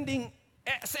 We're attending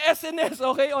SNS,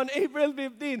 okay, on April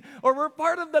 15. Or we're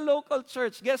part of the local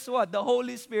church. Guess what? The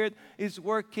Holy Spirit is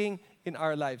working in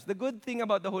our lives. The good thing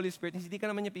about the Holy Spirit is hindi ka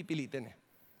naman niya pipilitin.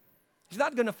 He's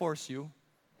not gonna force you.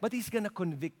 But He's going to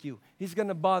convict you. He's going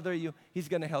to bother you. He's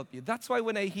going to help you. That's why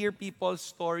when I hear people's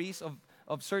stories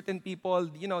of certain people,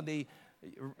 you know, they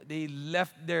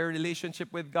left their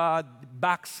relationship with God,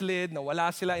 backslid,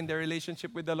 nawala sila in their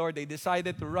relationship with the Lord. They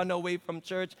decided to run away from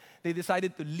church. They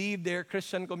decided to leave their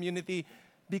Christian community.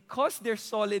 Because they're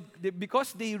solid,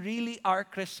 because they really are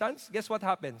Christians, guess what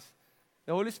happens?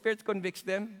 The Holy Spirit convicts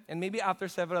them, and maybe after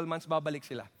several months, babalik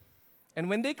sila. And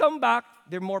when they come back,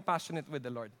 they're more passionate with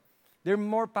the Lord. They're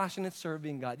more passionate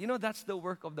serving God. You know, that's the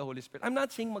work of the Holy Spirit. I'm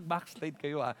not saying mag-backslide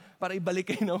kayo para ibalik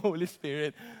kayo ng Holy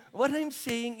Spirit. What I'm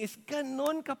saying is,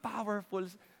 ganon ka-powerful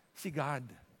si God.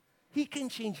 He can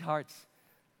change hearts.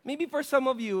 Maybe for some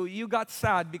of you, you got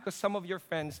sad because some of your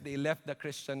friends, they left the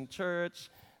Christian church,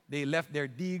 they left their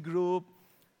D group.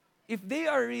 If they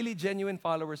are really genuine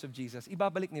followers of Jesus,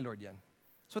 ibabalik ni Lord yan.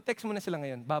 So text mo na sila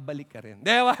ngayon, babalik ka rin.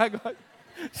 Dewa,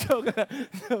 So,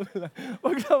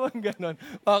 wag naman ganon.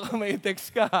 Baka may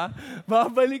text ka,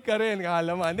 babalik ka rin,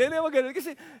 kahalaman. Hindi, wag ganon.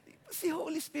 Kasi si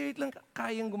Holy Spirit lang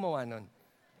kayang gumawa nun.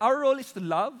 Our role is to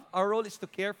love, our role is to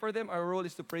care for them, our role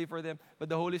is to pray for them, but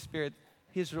the Holy Spirit,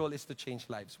 His role is to change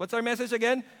lives. What's our message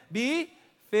again? Be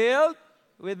filled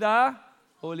with the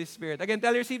Holy Spirit. Again,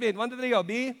 tell your seatmate, 1, 2, 3, go.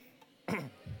 Be.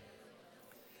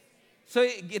 So,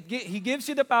 He gives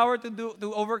you the power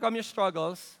to overcome your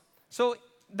struggles. So,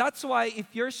 that's why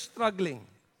if you're struggling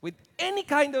with any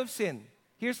kind of sin,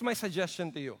 here's my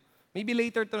suggestion to you. Maybe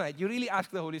later tonight, you really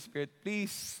ask the Holy Spirit,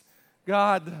 please,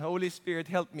 God, Holy Spirit,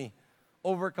 help me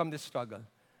overcome this struggle.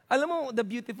 Alam mo, the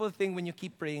beautiful thing when you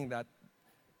keep praying that,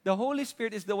 the Holy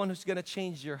Spirit is the one who's gonna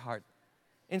change your heart.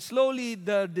 And slowly,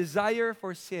 the desire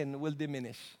for sin will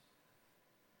diminish.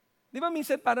 Di ba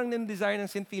minsan parang yung desire ng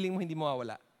sin, feeling mo hindi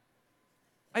mawawala?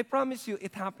 I promise you,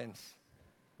 it happens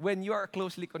when you are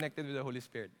closely connected with the Holy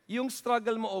Spirit. Yung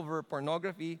struggle mo over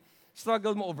pornography,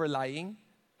 struggle mo over lying,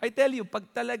 I tell you, pag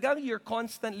talagang you're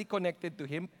constantly connected to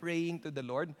Him, praying to the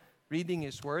Lord, reading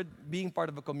His Word, being part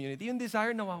of a community, yung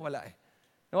desire nawawala eh.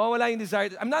 Nawawala yung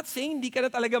desire. I'm not saying hindi ka na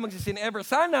talaga magsisin ever.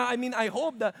 Sana, I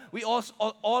hope that we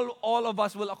all of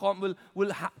us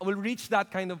will reach that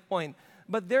kind of point.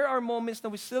 But there are moments na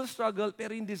we still struggle,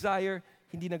 pero yung desire,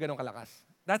 hindi na ganun kalakas.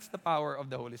 That's the power of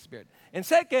the Holy Spirit. And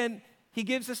second, He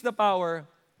gives us the power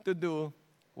to do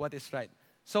what is right.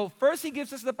 So first, He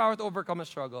gives us the power to overcome a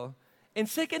struggle. And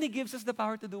second, He gives us the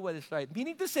power to do what is right.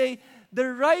 Meaning to say,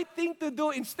 the right thing to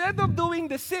do, instead of doing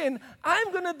the sin,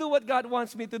 I'm going to do what God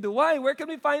wants me to do. Why? Where can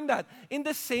we find that? In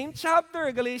the same chapter,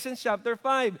 Galatians chapter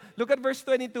 5. Look at verse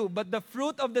 22. But the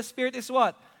fruit of the Spirit is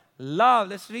what? Love.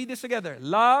 Let's read this together.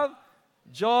 Love,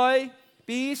 joy,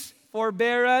 peace,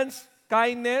 forbearance,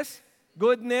 kindness,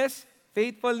 goodness,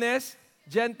 faithfulness,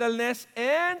 gentleness,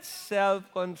 and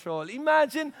self-control.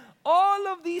 Imagine all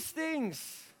of these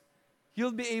things.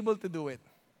 You'll be able to do it.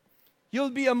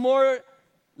 You'll be a more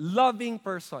loving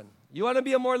person. You want to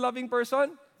be a more loving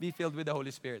person? Be filled with the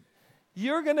Holy Spirit.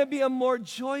 You're going to be a more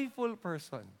joyful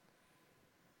person.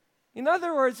 In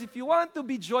other words, if you want to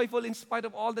be joyful in spite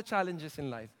of all the challenges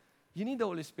in life, you need the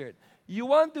Holy Spirit. You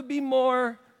want to be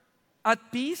more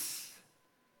at peace?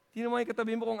 Sino mo yung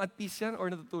katabi mo kung at peace yan or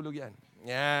natutulog yan?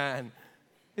 Yan.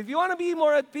 If you want to be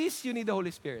more at peace, you need the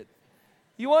Holy Spirit.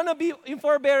 You want to be, in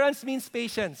forbearance means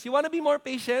patience. You want to be more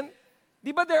patient?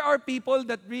 Di ba there are people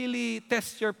that really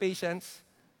test your patience?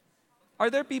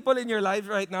 Are there people in your life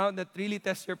right now that really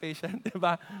test your patience? Di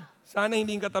ba? Sana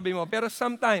hindi yung katabi mo. Pero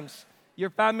sometimes,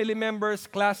 your family members,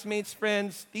 classmates,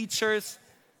 friends, teachers,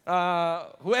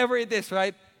 whoever it is,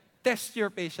 right? Test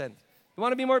your patience. You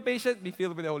want to be more patient? Be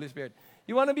filled with the Holy Spirit.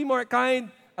 You want to be more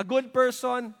kind, a good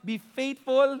person, be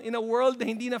faithful in a world na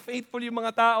hindi na faithful yung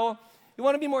mga tao. You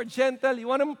want to be more gentle. You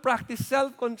want to practice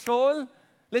self-control.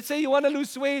 Let's say you want to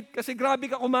lose weight kasi grabe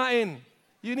ka kumain.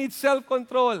 You need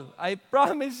self-control. I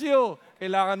promise you,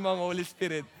 kailangan mo ang Holy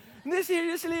Spirit. Hindi,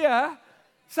 seriously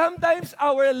Sometimes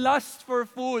our lust for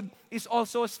food is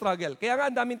also a struggle. Kaya nga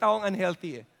ang daming taong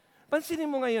unhealthy Pansinin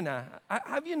mo ngayon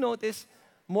have you noticed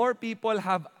more people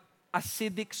have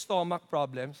acidic stomach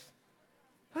problems?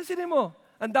 Pansinin mo,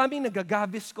 ang daming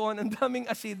nagagaviscon, ang daming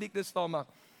acidic na stomach.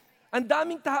 Ang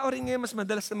daming tao rin ngayon mas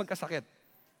madalas na magkasakit.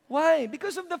 Why?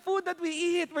 Because of the food that we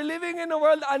eat. We're living in a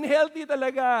world unhealthy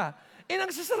talaga. Ang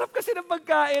sasarap kasi ng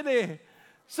pagkain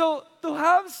So, to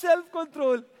have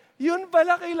self-control, yun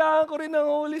pala kailangan ko rin ng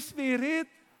Holy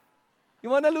Spirit. You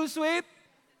wanna lose weight?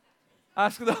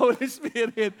 Ask the Holy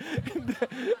Spirit. You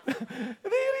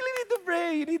really need to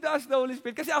pray. You need to ask the Holy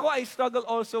Spirit. Kasi I struggle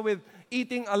also with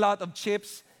eating a lot of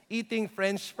chips, eating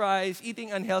French fries,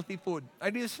 eating unhealthy food.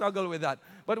 I really struggle with that.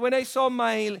 But when I saw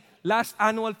my last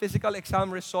annual physical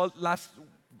exam result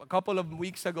a couple of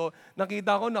weeks ago,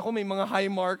 nakita ko, may mga high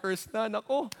markers na,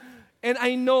 And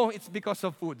I know it's because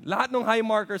of food. Lahat ng high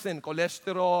markers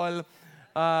cholesterol,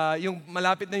 yung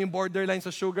malapit na yung borderline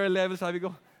sa sugar level, sabi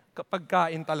ko,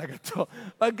 pagkain talaga to.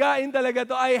 Pagkain talaga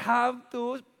to. I have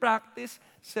to practice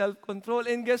self-control.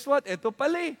 And guess what? Ito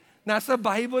pala nasa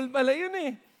Bible pala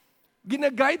yun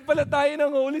Gina-guide pala tayo ng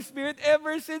Holy Spirit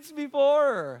ever since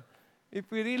before. If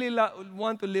we really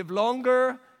want to live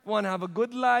longer, want to have a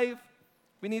good life,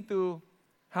 we need to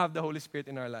have the Holy Spirit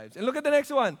in our lives. And look at the next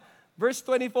one. Verse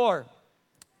 24.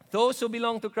 Those who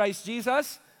belong to Christ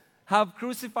Jesus have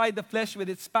crucified the flesh with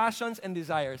its passions and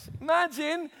desires.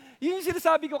 Imagine, yun yung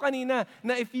sinasabi ko kanina,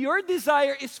 na if your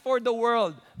desire is for the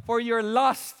world, for your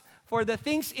lust, for the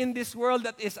things in this world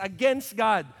that is against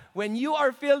God, when you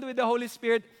are filled with the Holy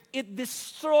Spirit, it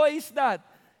destroys that.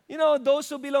 You know, those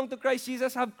who belong to Christ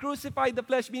Jesus have crucified the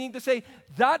flesh, meaning to say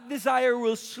that desire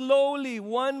will slowly,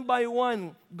 one by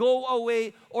one, go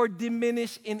away or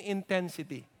diminish in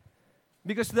intensity.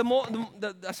 Because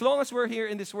as long as we're here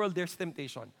in this world, there's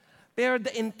temptation. Pero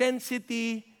the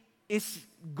intensity is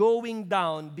going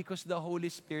down because the Holy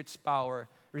Spirit's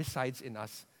power resides in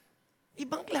us.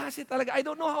 Ibang klase talaga. I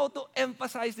don't know how to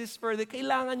emphasize this further.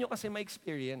 Kailangan nyo kasi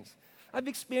ma-experience. I've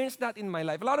experienced that in my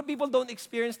life. A lot of people don't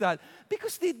experience that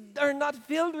because they are not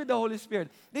filled with the Holy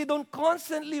Spirit. They don't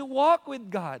constantly walk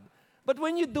with God. But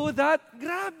when you do that,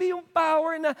 grabe yung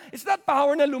power na, it's not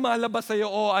power na lumalabas sa'yo,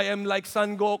 I am like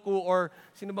Son Goku or,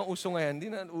 sino bang uso ngayon? Hindi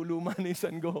na uluma ni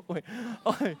Son Goku.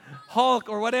 Okay, Hulk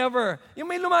or whatever. Yung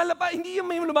may lumalabas, hindi yung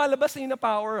may lumalabas na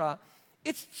power.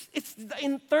 It's the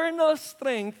internal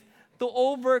strength to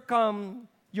overcome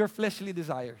your fleshly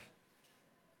desires.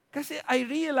 Kasi I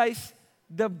realize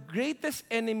the greatest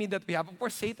enemy that we have, of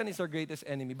course, Satan is our greatest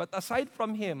enemy, but aside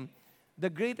from him, the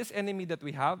greatest enemy that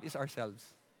we have is ourselves.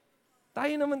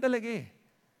 Tayo naman talaga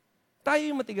Tayo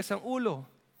yung matigas ang ulo.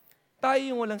 Tayo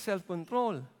yung walang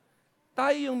self-control.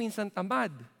 Tayo yung minsan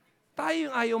tamad. Tayo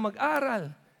yung ayaw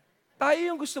mag-aral. Tayo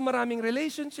yung gusto maraming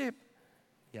relationship.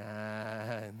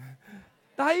 Yan.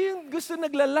 Tayo yung gusto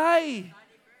naglalay.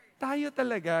 Tayo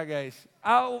talaga, guys.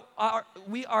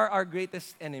 We are our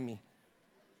greatest enemy.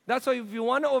 That's why if you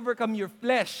want to overcome your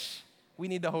flesh, we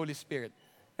need the Holy Spirit.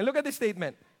 And look at this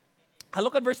statement.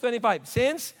 Look at verse 25.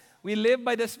 Since we live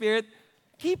by the Spirit,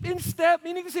 keep in step.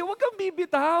 Meaning to say, huwag kang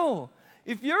bibitaw.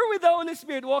 If you're with the Holy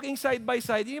Spirit, walking side by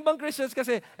side, yung ibang Christians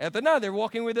kasi, eto na, they're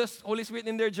walking with the Holy Spirit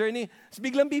in their journey. Tapos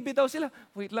biglang bibitaw sila,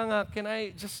 wait lang can I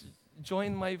just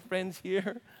join my friends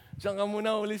here? Diyan ka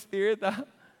muna, Holy Spirit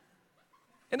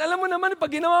And alam mo naman,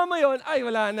 pag ginawa mo yun, ay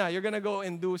wala na. You're gonna go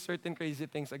and do certain crazy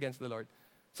things against the Lord.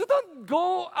 So don't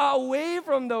go away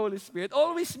from the Holy Spirit.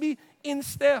 Always be in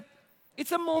step.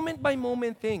 It's a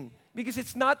moment-by-moment thing because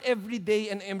it's not every day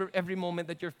and every moment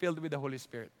that you're filled with the Holy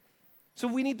Spirit. So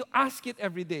we need to ask it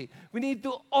every day. We need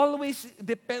to always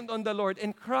depend on the Lord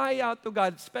and cry out to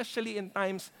God, especially in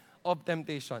times of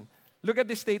temptation. Look at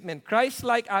this statement.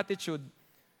 Christ-like attitude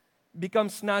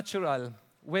becomes natural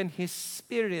when His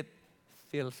Spirit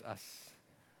fills us.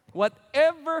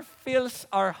 Whatever fills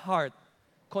our heart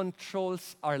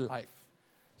controls our life.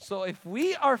 So if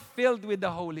we are filled with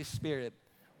the Holy Spirit,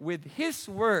 with His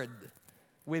Word,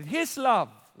 with His love,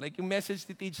 like yung message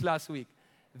to teach last week,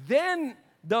 then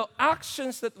the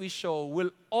actions that we show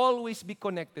will always be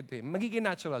connected to Him. Magiging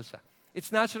natural siya.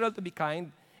 It's natural to be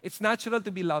kind. It's natural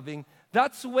to be loving.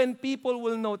 That's when people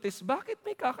will notice, bakit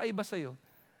may kakaiba sa'yo?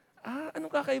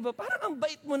 Anong kakaiba? Parang ang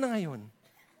bait mo na ngayon.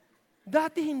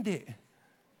 Dati hindi.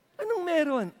 Anong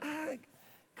meron?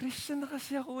 Christian na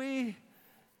kasi ako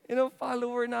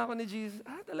follower na ako ni Jesus.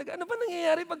 Talaga, ano ba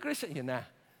nangyayari pag Christian? Yun na.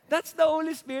 That's the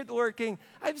Holy Spirit working.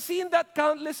 I've seen that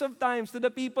countless of times to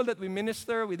the people that we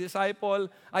minister, we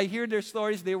disciple. I hear their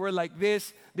stories. They were like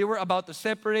this. They were about to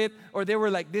separate, or they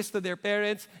were like this to their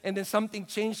parents, and then something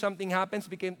changed, something happens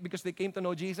because they came to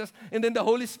know Jesus. And then the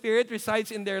Holy Spirit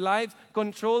resides in their lives,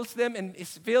 controls them, and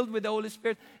is filled with the Holy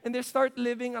Spirit. And they start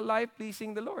living a life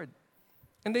pleasing the Lord.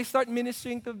 And they start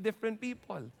ministering to different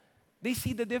people. They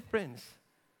see the difference.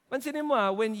 Pansinin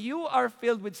mo when you are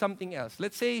filled with something else,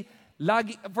 let's say,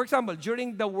 for example,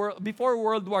 before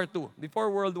World War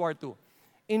II,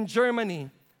 in Germany,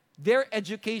 their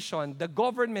education, the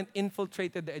government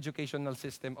infiltrated the educational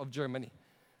system of Germany.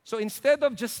 So instead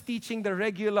of just teaching the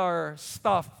regular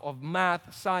stuff of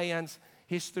math, science,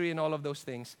 history, and all of those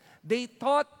things, they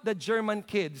taught the German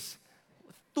kids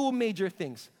two major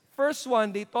things. First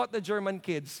one, they taught the German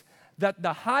kids that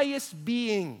the highest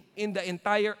being in the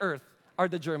entire earth are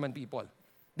the German people.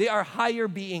 They are higher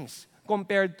beings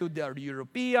compared to the other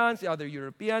Europeans,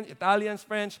 Italians,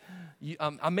 French,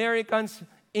 Americans,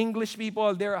 English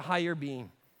people. They're a higher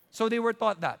being. So they were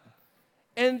taught that.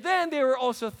 And then they were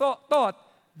also taught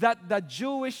that the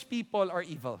Jewish people are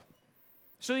evil.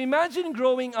 So imagine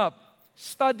growing up,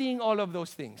 studying all of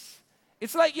those things.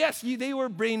 It's like, yes, they were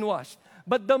brainwashed.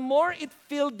 But the more it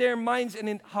filled their minds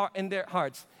and their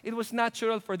hearts, it was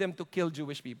natural for them to kill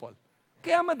Jewish people.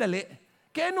 Kaya madali.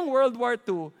 Kaya nung World War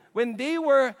II, when they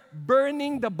were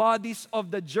burning the bodies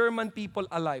of the German people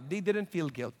alive, they didn't feel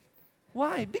guilt.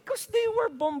 Why? Because they were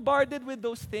bombarded with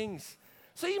those things.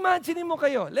 So imagine mo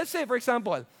kayo. Let's say, for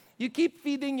example, you keep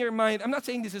feeding your mind. I'm not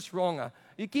saying this is wrong.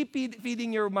 You keep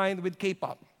feeding your mind with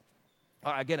K-pop.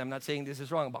 Again, I'm not saying this is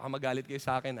wrong. Baka magalit kayo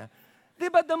sa akin.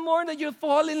 But the more that you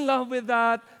fall in love with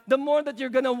that, the more that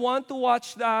you're gonna want to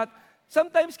watch that.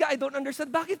 Sometimes I don't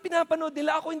understand, bakit pinapanood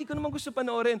nila ako, hindi ko naman gusto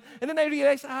panoorin. And then I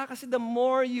realize, kasi the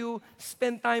more you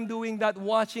spend time doing that,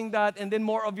 watching that, and then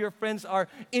more of your friends are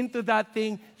into that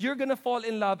thing, you're gonna fall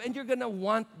in love and you're gonna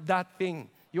want that thing.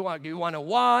 You want to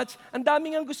watch. Ang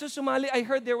daming ang gusto sumali. I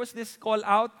heard there was this call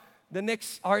out, the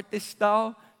next artist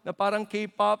daw, na parang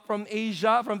K-pop from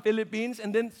Asia, from Philippines,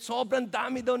 and then sobrang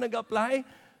dami daw nag-apply.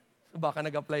 Baka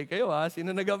nag-apply kayo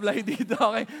Sino nag-apply dito?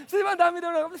 Okay. So diba, dami daw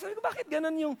nag-apply. Sabi ko, bakit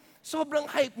ganun yung sobrang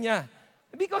hype niya?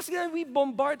 Because we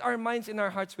bombard our minds and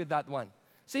our hearts with that one.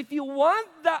 So if you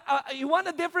want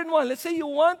a different one, let's say you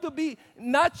want to be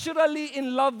naturally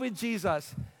in love with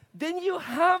Jesus, then you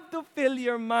have to fill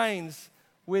your minds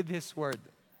with His Word.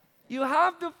 You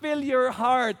have to fill your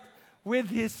heart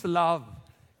with His love.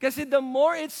 Kasi the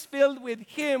more it's filled with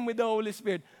Him, with the Holy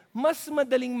Spirit, mas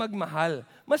madaling magmahal,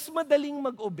 mas madaling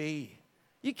mag-obey.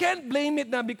 You can't blame it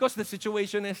na because the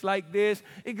situation is like this.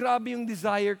 Grabe yung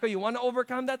desire ko. You want to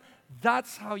overcome that?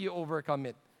 That's how you overcome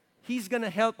it. He's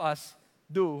gonna help us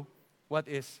do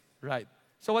what is right.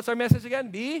 So what's our message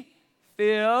again? Be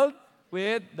filled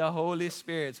with the Holy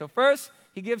Spirit. So first,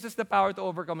 He gives us the power to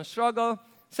overcome a struggle.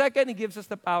 Second, He gives us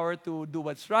the power to do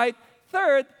what's right.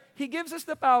 Third, He gives us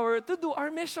the power to do our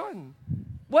mission.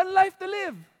 One life to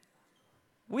live.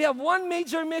 We have one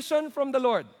major mission from the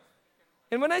Lord.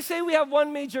 And when I say we have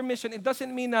one major mission, it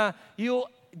doesn't mean you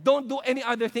don't do any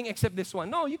other thing except this one.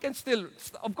 No, you can still,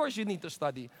 of course you need to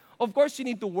study. Of course you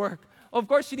need to work. Of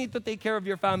course you need to take care of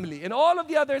your family. And all of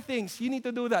the other things, you need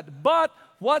to do that. But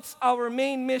what's our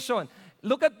main mission?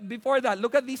 Look at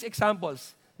these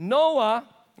examples. Noah,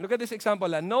 look at this example.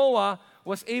 Noah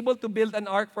was able to build an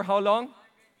ark for how long?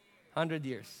 100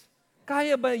 years.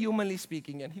 Kaya ba humanly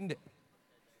speaking yan? Hindi.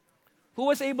 Who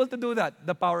was able to do that?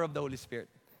 The power of the Holy Spirit.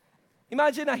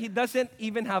 Imagine he doesn't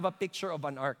even have a picture of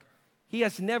an ark. He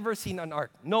has never seen an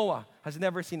ark. Noah has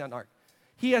never seen an ark.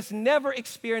 He has never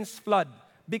experienced flood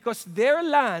because their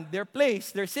land, their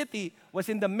place, their city was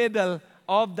in the middle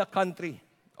of the country,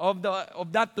 of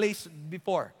that place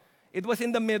before. It was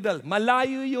in the middle.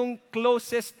 Malayo yung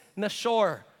closest na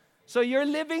shore. So you're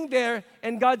living there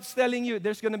and God's telling you,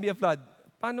 there's gonna be a flood.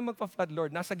 Paano magpa-flood,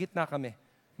 Lord? Nasa gitna kami.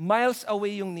 Miles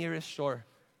away yung nearest shore.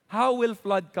 How will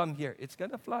flood come here? It's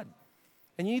gonna flood.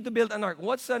 And you need to build an ark.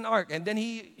 What's an ark? And then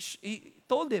he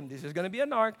told him, this is gonna be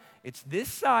an ark. It's this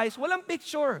size. Walang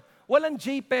picture. Walang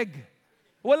JPEG.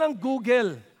 Walang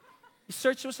Google.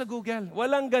 Search mo sa Google.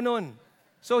 Walang ganon.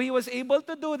 So he was able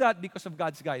to do that because of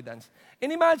God's guidance.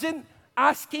 And imagine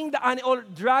asking or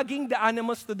dragging the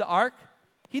animals to the ark.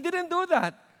 He didn't do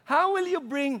that. How will you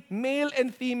bring male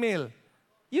and female?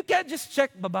 You can't just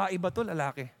check, babae ba to,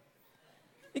 lalaki?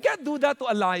 You can't do that to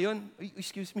a lion.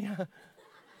 Excuse me.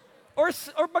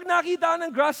 Or pag nakita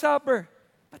ng grasshopper,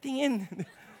 patingin.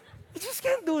 You just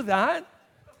can't do that.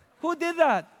 Who did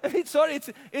that? Sorry,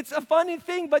 it's a funny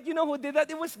thing, but you know who did that?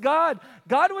 It was God.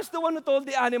 God was the one who told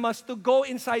the animals to go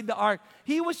inside the ark.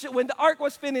 When the ark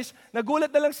was finished,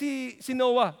 nagulat na lang si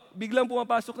Noah. Biglang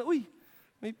pumapasok na, uy,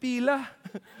 may pila.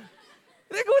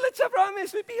 Nagulat siya,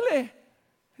 promise, may pila eh.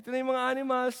 Ito na yung mga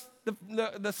animals.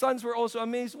 The sons were also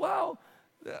amazed. Wow,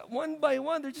 one by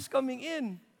one, they're just coming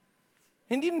in.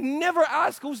 And he never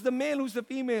asked who's the male, who's the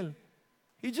female.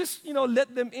 He just,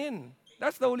 let them in.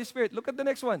 That's the Holy Spirit. Look at the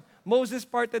next one. Moses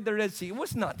parted the Red Sea. It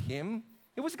was not him.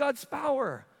 It was God's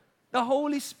power. The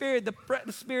Holy Spirit, the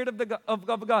Spirit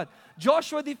of God.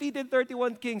 Joshua defeated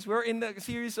 31 kings. We're in the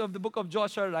series of the book of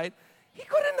Joshua, right? He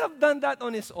couldn't have done that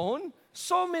on his own.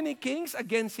 So many kings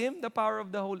against him, the power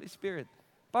of the Holy Spirit.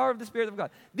 Power of the Spirit of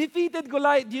God. Defeated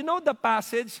Goliath. Do you know the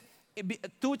passage,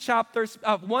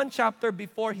 one chapter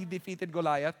before he defeated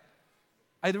Goliath?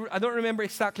 I don't remember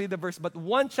exactly the verse, but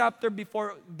one chapter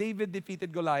before David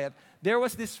defeated Goliath, there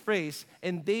was this phrase,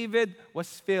 and David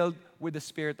was filled with the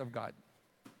Spirit of God.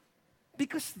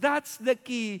 Because that's the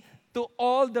key to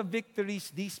all the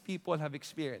victories these people have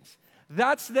experienced.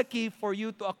 That's the key for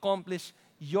you to accomplish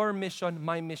your mission,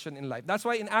 my mission in life. That's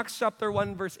why in Acts chapter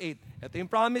 1 verse 8, ito yung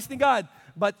promise ni God,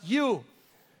 but you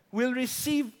will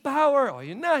receive power. Oh,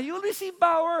 yun na, you'll receive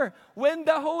power when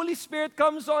the Holy Spirit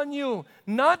comes on you.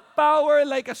 Not power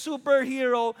like a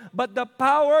superhero, but the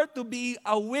power to be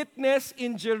a witness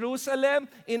in Jerusalem,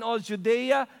 in all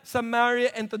Judea,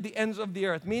 Samaria, and to the ends of the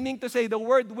earth. Meaning to say, the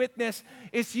word witness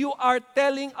is you are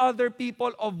telling other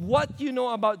people of what you know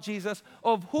about Jesus,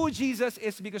 of who Jesus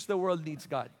is, because the world needs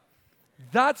God.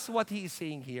 That's what he is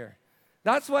saying here.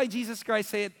 That's why Jesus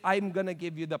Christ said, I'm going to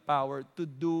give you the power to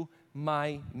do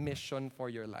my mission for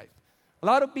your life. A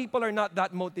lot of people are not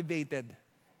that motivated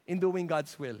in doing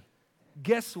God's will.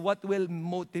 Guess what will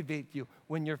motivate you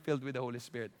when you're filled with the Holy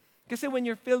Spirit? Kasi when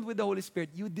you're filled with the Holy Spirit,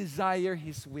 you desire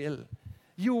His will.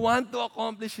 You want to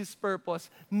accomplish His purpose.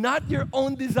 Not your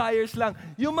own desires lang.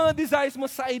 Yung mga desires mo,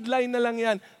 sideline na lang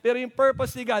yan. Pero yung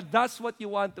purpose ni God, that's what you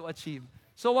want to achieve.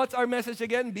 So what's our message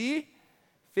again? Be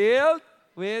filled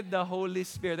with the Holy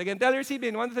Spirit. Again, tell your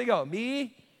sibling, one, two, go.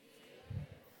 Be.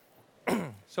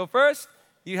 So first,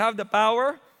 you have the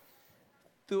power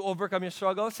to overcome your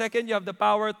struggle. Second, you have the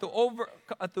power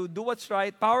to do what's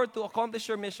right. Power to accomplish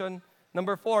your mission.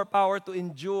 Number 4, power to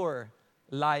endure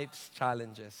life's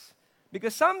challenges.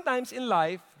 Because sometimes in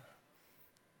life,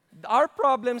 our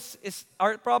problems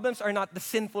are not the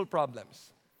sinful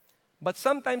problems. But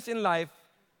sometimes in life,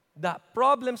 the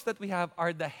problems that we have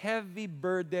are the heavy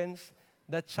burdens,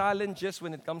 the challenges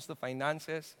when it comes to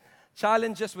finances,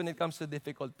 challenges when it comes to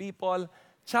difficult people,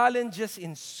 challenges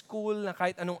in school na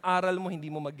kahit anong aral mo hindi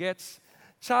mo magets,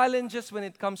 challenges when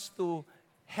it comes to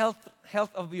health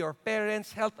of your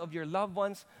parents, health of your loved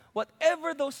ones,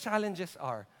 whatever those challenges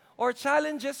are, or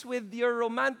challenges with your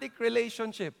romantic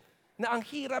relationship na ang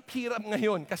hirap-hirap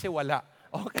ngayon kasi wala.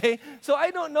 Okay? So I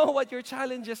don't know what your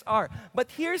challenges are. But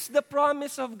here's the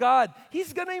promise of God.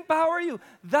 He's gonna empower you.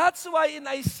 That's why in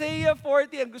Isaiah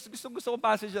 40, ang gusto ko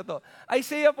passage na to.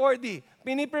 Isaiah 40,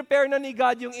 piniprepare na ni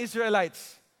God yung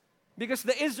Israelites. Because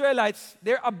the Israelites,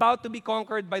 they're about to be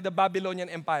conquered by the Babylonian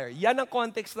Empire. Yan ang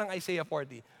context ng Isaiah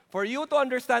 40. For you to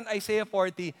understand Isaiah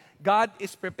 40, God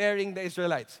is preparing the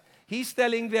Israelites. He's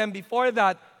telling them before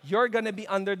that, you're gonna be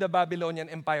under the Babylonian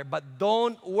Empire. But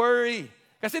don't worry.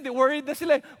 Kasi they worried na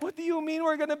sila, what do you mean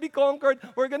we're gonna be conquered?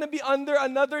 We're gonna be under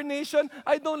another nation?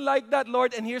 I don't like that,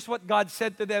 Lord. And here's what God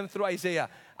said to them through Isaiah.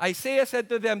 Isaiah said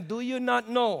to them, do you not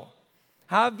know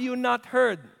Have you not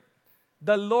heard?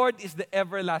 The Lord is the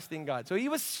everlasting God. So he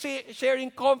was sharing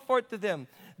comfort to them.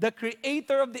 The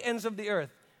creator of the ends of the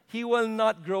earth. He will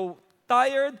not grow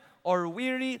tired or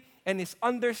weary, and his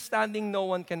understanding no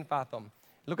one can fathom.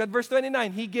 Look at verse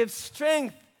 29. He gives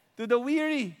strength to the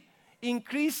weary,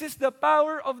 increases the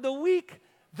power of the weak.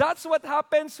 That's what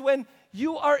happens when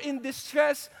you are in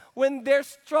distress, when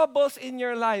there's troubles in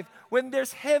your life, when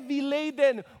there's heavy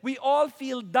laden. We all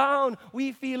feel down,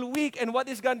 we feel weak. And what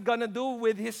is God gonna do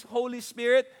with His Holy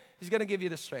Spirit? He's gonna give you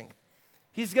the strength.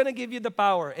 He's gonna give you the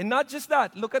power. And not just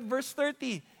that, look at verse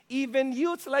 30. Even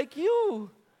youths like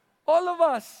you, all of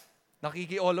us,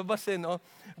 all of us, no?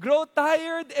 Grow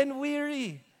tired and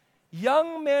weary.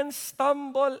 Young men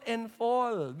stumble and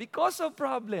fall because of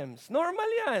problems. Normal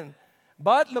yan.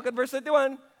 But, look at verse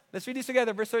 31. Let's read this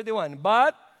together, verse 31.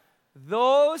 But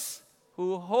those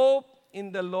who hope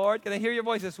in the Lord, can I hear your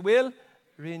voices, will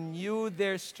renew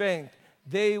their strength.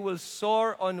 They will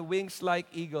soar on wings like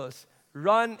eagles.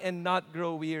 Run and not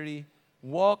grow weary.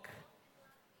 Walk.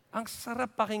 Ang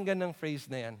sarap pakinggan ng phrase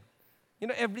na yan. You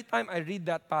know, every time I read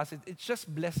that passage, it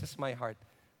just blesses my heart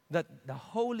that the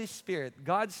Holy Spirit,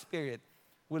 God's Spirit,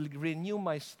 will renew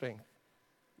my strength.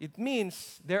 It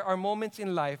means there are moments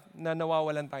in life na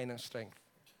nawawalan tayo ng strength.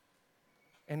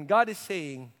 And God is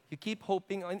saying, you keep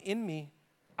hoping in me,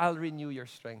 I'll renew your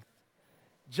strength.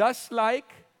 Just like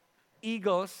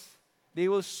eagles, they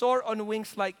will soar on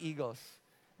wings like eagles.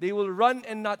 They will run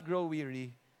and not grow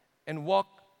weary, and walk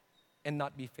and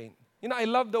not be faint. You know, I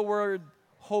love the word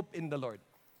hope in the Lord.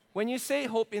 When you say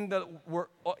hope in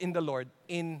the Lord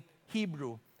in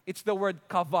Hebrew, it's the word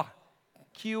kavah.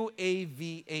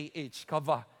 Q-A-V-A-H.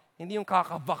 Kavah. Hindi yung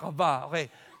kakava-kava. Okay.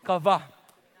 Kavah.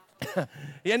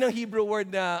 Yan ang Hebrew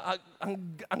word na,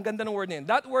 ang ganda ng word na yan.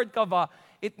 That word kavah,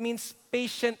 it means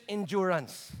patient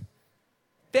endurance.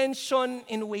 Tension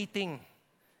in waiting.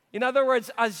 In other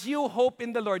words, as you hope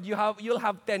in the Lord, you'll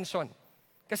have tension.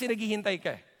 Kasi naghihintay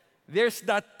ka. There's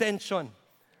that tension.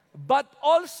 But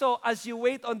also, as you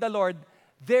wait on the Lord,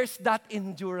 there's that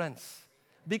endurance.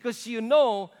 Because you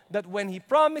know that when He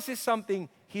promises something,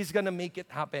 He's gonna make it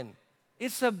happen.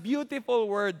 It's a beautiful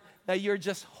word that you're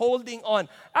just holding on.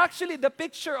 Actually, the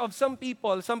picture of some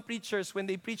people, some preachers, when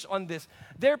they preach on this,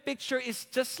 their picture is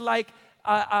just like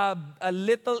a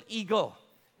little eagle.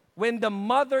 When the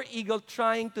mother eagle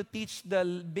trying to teach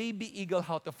the baby eagle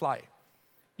how to fly.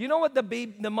 You know what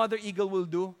the mother eagle will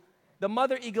do? The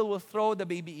mother eagle will throw the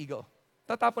baby eagle.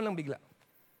 Tatapon lang bigla.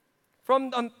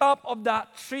 From on top of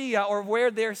that tree or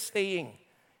where they're staying,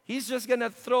 she's just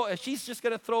gonna throw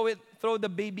the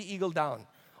baby eagle down.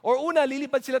 Or una,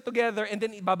 lilipad sila together and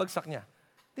then ibabagsak niya.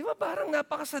 Di ba parang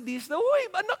napakasadista?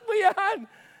 Uy, anak mo yan!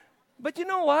 But you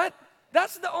know what?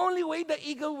 That's the only way the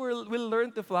eagle will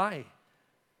learn to fly.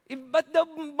 But the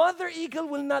mother eagle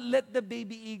will not let the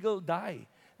baby eagle die.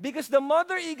 Because the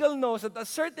mother eagle knows at a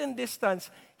certain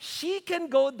distance, she can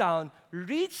go down,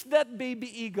 reach that baby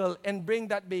eagle, and bring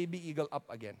that baby eagle up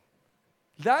again.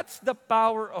 That's the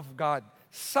power of God.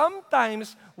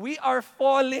 Sometimes we are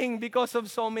falling because of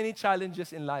so many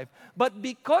challenges in life. But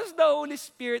because the Holy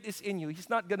Spirit is in you, He's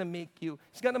not gonna make you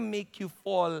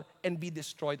fall and be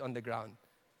destroyed on the ground.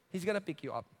 He's gonna pick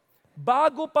you up.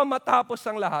 Bago pa matapos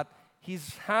ang lahat,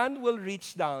 His hand will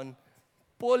reach down,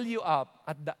 pull you up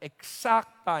at the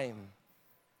exact time.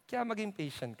 Kaya maging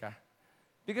patient ka.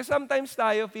 Because sometimes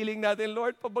tayo, feeling natin,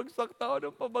 Lord, pabagsak tao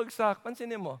ng pabagsak.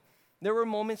 Pansinin mo, there were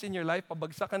moments in your life,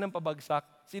 pabagsak ka ng pabagsak,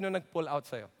 sino nag-pull out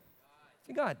sa'yo?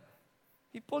 Si God.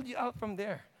 He pulled you out from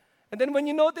there. And then when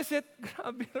you notice it,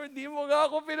 grabe, Lord, di mo nga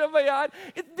ako pinabayaan,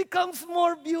 it becomes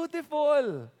more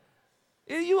beautiful.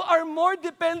 You are more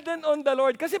dependent on the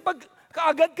Lord. Kasi pag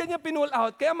kaagad ka niya pinull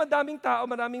out, kaya madaming tao,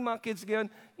 maraming mga kids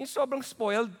ngayon, yung sobrang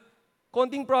spoiled,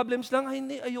 konting problems lang, ay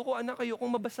hindi, ayoko anak,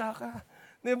 ayokong mabasa ka.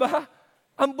 Diba?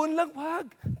 Ambon lang, wag.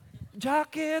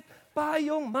 Jacket,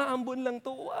 payong, maambon lang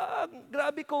to, wag.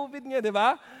 Grabe COVID niya,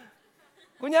 diba?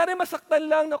 Kunyari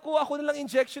masaktan lang, naku, ako na lang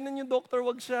injection ng yung doctor,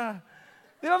 wag siya.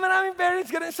 Diba maraming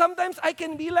parents, ganun. Sometimes I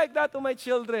can be like that to my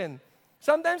children.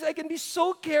 Sometimes I can be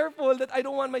so careful that I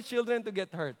don't want my children to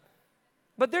get hurt.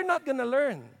 But they're not gonna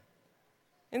learn.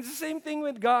 And it's the same thing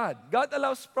with God. God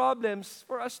allows problems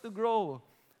for us to grow,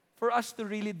 for us to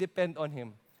really depend on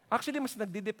Him. Actually, mas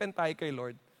nagdidepend tayo kay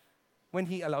Lord when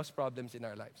He allows problems in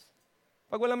our lives.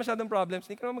 Pag wala masyadong problems,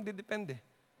 hindi ka naman magdidepende.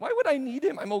 Why would I need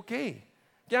Him? I'm okay.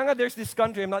 Kaya nga there's this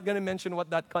country, I'm not gonna mention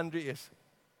what that country is.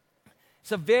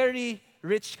 It's a very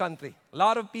rich country. A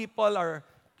lot of people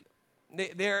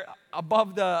they're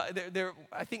above they're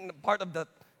I think part of the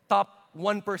top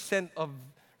 1% of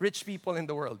rich people in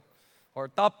the world. Or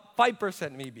top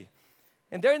 5% maybe.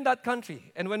 And they're in that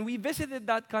country. And when we visited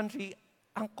that country,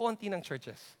 ang konti ng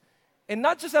churches. And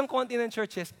not just ang konti ng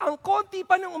churches, ang konti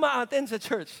pa nang umaattend sa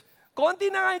church.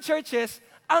 Konti na nga yung churches,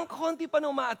 ang konti pa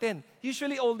nang umaattend.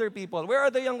 Usually older people. Where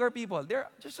are the younger people? They're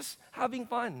just having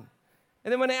fun.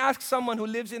 And then when I ask someone who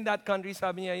lives in that country,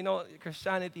 sabi niya,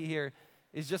 Christianity here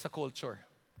is just a culture.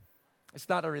 It's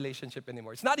not a relationship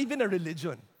anymore. It's not even a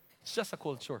religion. It's just a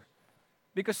culture.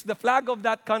 Because the flag of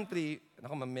that country,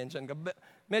 ma-mention ka,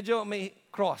 medyo may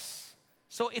cross.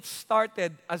 So it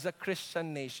started as a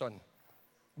Christian nation.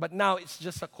 But now it's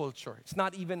just a culture. It's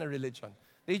not even a religion.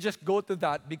 They just go to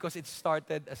that because it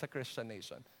started as a Christian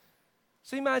nation.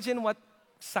 So imagine what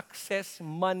success,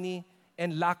 money,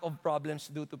 and lack of problems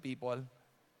do to people.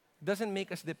 Doesn't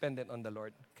make us dependent on the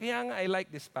Lord. Kaya nga I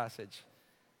like this passage.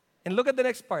 And look at the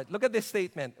next part. Look at this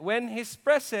statement. When His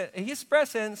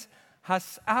presence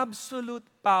has absolute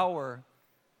power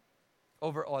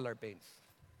over all our pains.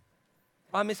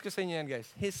 Promise ko sa inyo yan,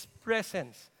 guys. His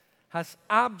presence has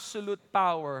absolute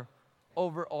power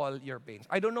over all your pains.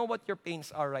 I don't know what your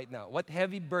pains are right now, what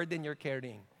heavy burden you're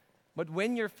carrying. But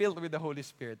when you're filled with the Holy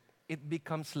Spirit, it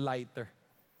becomes lighter.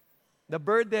 The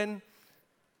burden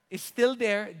is still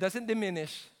there, it doesn't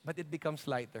diminish, but it becomes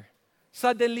lighter.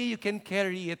 Suddenly, you can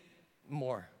carry it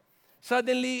more.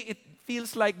 Suddenly, it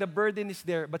feels like the burden is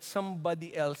there, but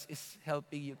somebody else is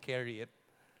helping you carry it.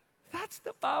 That's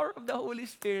the power of the Holy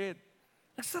Spirit.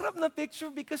 Nasarap na picture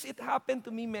because it happened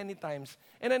to me many times.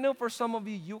 And I know for some of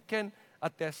you, you can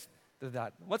attest to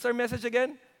that. What's our message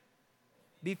again?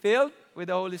 Be filled with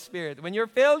the Holy Spirit. When you're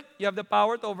filled, you have the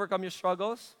power to overcome your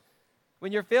struggles.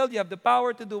 When you're filled, you have the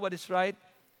power to do what is right.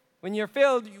 When you're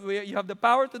filled, you have the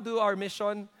power to do our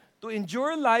mission, to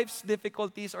endure life's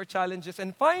difficulties or challenges.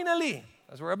 And finally,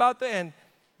 as we're about to end,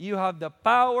 you have the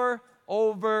power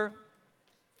over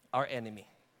our enemy.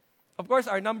 Of course,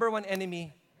 our number one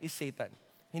enemy is Satan.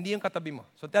 Hindi yung katabi mo.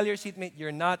 So tell your seatmate,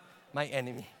 you're not my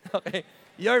enemy. Okay?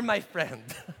 You're my friend.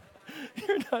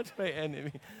 You're not my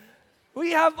enemy.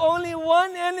 We have only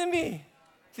one enemy.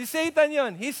 Si Satan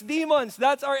yun. His demons,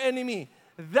 that's our enemy.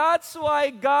 That's why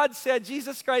God said,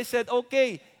 Jesus Christ said,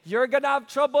 okay, you're gonna have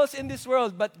troubles in this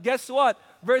world, but guess what?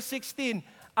 Verse 16,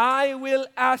 I will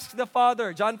ask the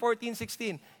Father, John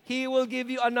 14:16, He will give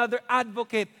you another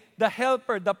advocate, the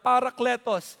helper, the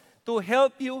parakletos, to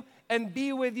help you and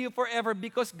be with you forever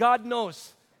because God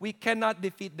knows we cannot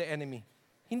defeat the enemy.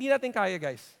 Hindi natin kaya,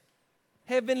 guys.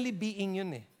 Heavenly being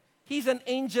yun eh. He's an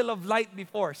angel of light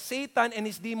before. Satan and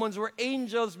his demons were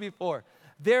angels before.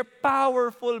 They're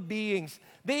powerful beings.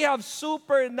 They have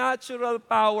supernatural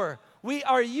power. We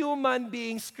are human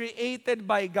beings created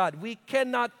by God. We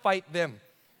cannot fight them.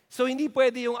 So hindi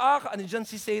pwede yung, ano dyan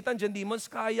si Satan, dyan demons,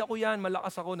 kaya ko yan,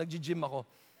 malakas ako, nag-gym ako.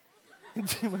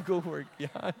 Hindi mag-work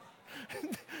yan.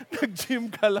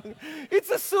 Nag-gym ka lang.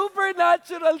 It's a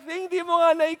supernatural thing. Di mo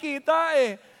nga nakikita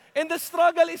eh. And the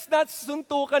struggle is not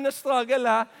suntukan na struggle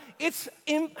ha. It's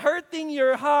hurting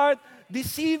your heart,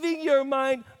 deceiving your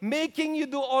mind, making you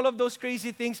do all of those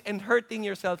crazy things and hurting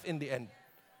yourself in the end.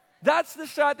 That's the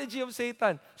strategy of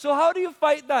Satan. So how do you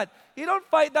fight that? You don't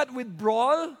fight that with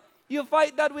brawl. You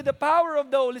fight that with the power of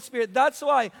the Holy Spirit. That's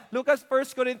why, look at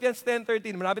 1 Corinthians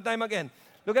 10:13. Malapit tayo again.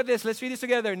 Look at this. Let's read this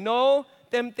together. No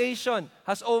temptation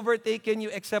has overtaken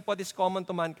you except what is common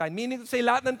to mankind. Meaning to say,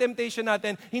 lahat ng temptation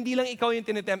natin, hindi lang ikaw yung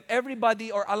tinitempt.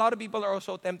 Everybody or a lot of people are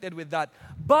also tempted with that.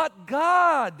 But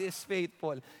God is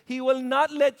faithful. He will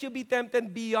not let you be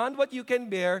tempted beyond what you can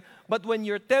bear, but when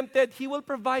you're tempted, He will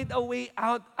provide a way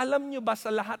out. Alam nyo ba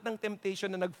sa lahat ng temptation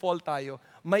na nag-fall tayo,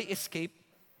 may escape?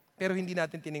 Pero hindi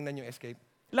natin tiningnan yung escape.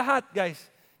 Lahat,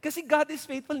 guys. Kasi God is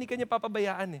faithful, hindi kanya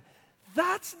papabayaan eh.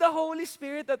 That's the Holy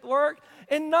Spirit at work.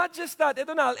 And not just that.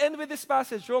 Ito na, I'll end with this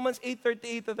passage, Romans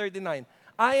 8:38-39.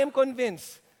 I am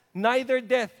convinced, neither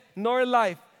death nor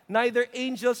life, neither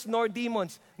angels nor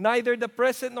demons, neither the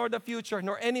present nor the future,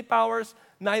 nor any powers,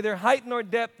 neither height nor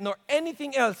depth, nor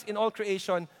anything else in all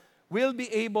creation will be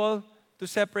able to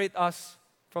separate us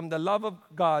from the love of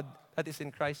God that is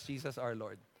in Christ Jesus our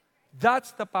Lord.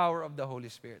 That's the power of the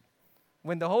Holy Spirit.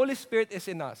 When the Holy Spirit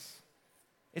is in us,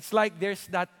 it's like there's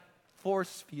that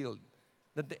force field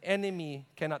that the enemy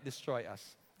cannot destroy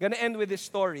us. I'm going to end with this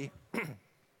story.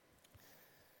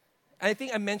 I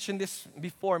think I mentioned this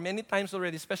before many times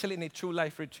already, especially in a True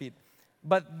Life retreat.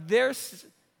 But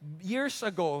years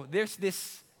ago, there's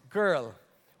this girl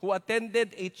who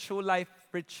attended a True Life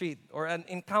retreat or an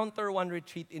Encounter One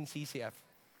retreat in CCF.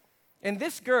 And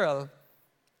this girl,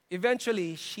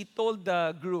 eventually, she told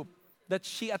the group that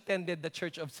she attended the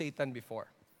Church of Satan before.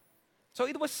 So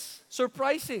it was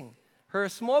surprising. Her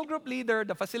small group leader,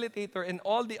 the facilitator, and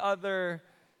all the other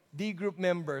D group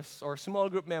members or small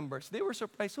group members, they were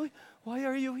surprised. Why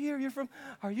are you here?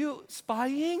 Are you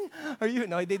spying?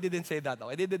 No, they didn't say that.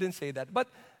 They didn't say that. But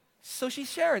so she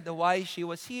shared why she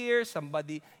was here.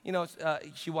 Somebody,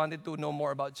 she wanted to know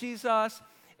more about Jesus.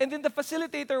 And then the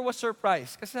facilitator was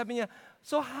surprised. Kasi sabi niya,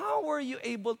 so how were you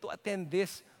able to attend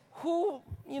this? Who,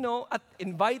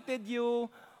 invited you?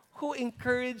 Who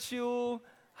encouraged you?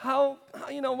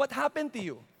 What happened to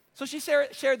you? So she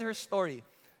shared her story.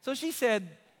 So she said,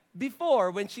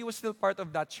 before, when she was still part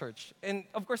of that church, and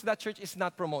of course that church is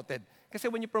not promoted. Kasi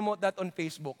when you promote that on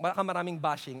Facebook, maraming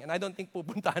bashing, and I don't think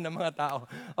pupuntahan ng mga tao.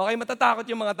 Okay, matatakot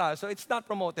yung mga tao, so it's not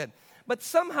promoted. But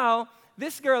somehow,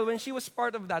 this girl, when she was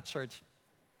part of that church,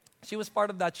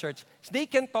 they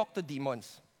can talk to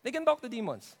demons. They can talk to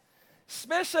demons.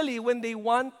 Especially when they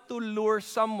want to lure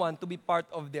someone to be part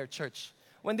of their church.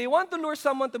 When they want to lure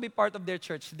someone to be part of their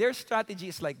church, their strategy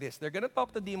is like this. They're going to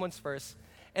talk to demons first,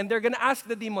 and they're going to ask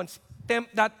the demons,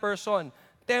 tempt that person,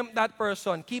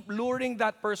 keep luring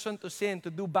that person to sin, to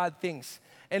do bad things.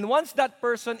 And once that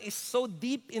person is so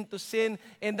deep into sin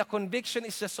and the conviction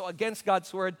is just so against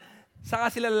God's word,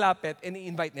 saka sila lalapit and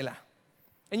i-invite nila.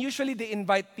 And usually they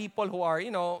invite people who are,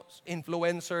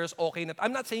 influencers, okay na.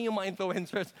 I'm not saying yung mga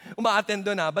influencers umaattend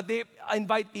doon but they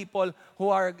invite people who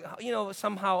are,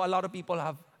 somehow a lot of people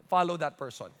have followed that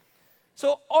person.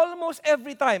 So almost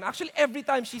every time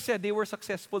she said they were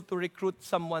successful to recruit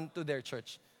someone to their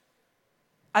church.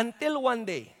 Until one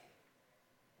day,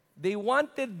 they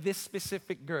wanted this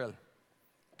specific girl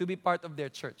to be part of their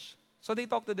church. So they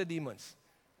talked to the demons.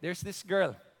 There's this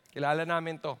girl, kilala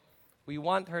namin to. We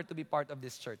want her to be part of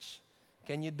this church.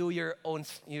 Can you do your own,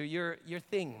 your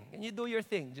thing? Can you do your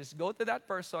thing? Just go to that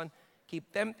person,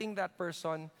 keep tempting that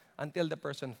person until the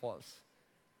person falls.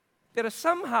 Pero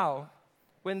somehow,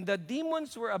 when the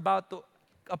demons were about to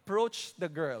approach the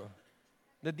girl,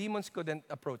 the demons couldn't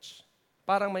approach.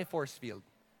 Parang may force field.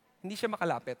 Hindi siya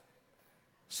makalapit.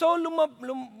 So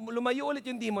lumayo ulit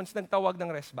yung demons, nagtawag ng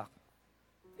rest back.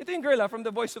 Ito yung girl from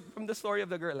the story of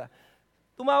the girl.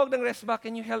 Tumawag ng rest back,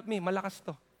 can you help me? Malakas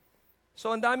to.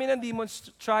 So ang dami ng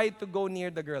demons tried to go near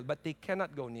the girl, but they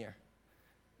cannot go near.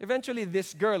 Eventually,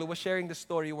 this girl who was sharing the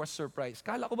story was surprised.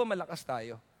 Kala ko ba malakas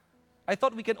tayo? I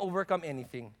thought we can overcome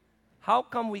anything. How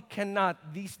come we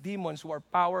cannot, these demons who are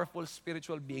powerful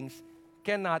spiritual beings,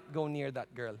 cannot go near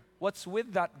that girl? What's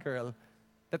with that girl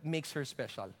that makes her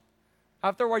special?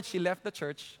 Afterwards, she left the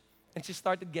church and she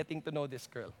started getting to know this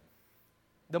girl.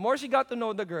 The more she got to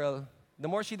know the girl, the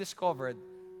more she discovered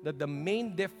that the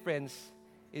main difference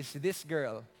is this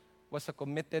girl was a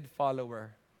committed follower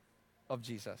of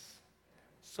Jesus.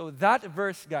 So that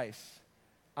verse, guys,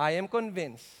 I am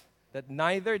convinced that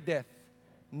neither death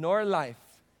nor life,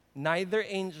 neither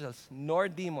angels nor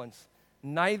demons,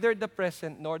 neither the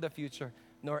present nor the future,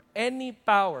 nor any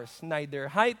powers, neither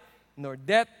height nor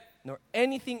depth, nor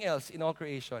anything else in all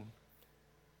creation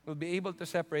will be able to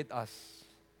separate us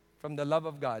from the love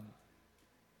of God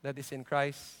that is in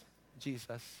Christ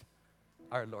Jesus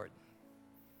our Lord.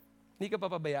 Hindi ka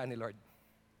papabayaan ni Lord.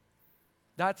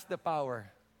 That's the power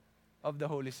of the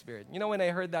Holy Spirit. When I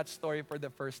heard that story for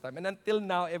the first time, and until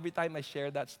now, every time I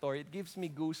share that story, it gives me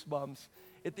goosebumps.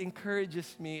 It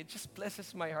encourages me. It just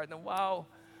blesses my heart. Na wow,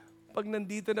 pag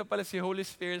nandito na pala si Holy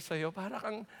Spirit sa'yo, para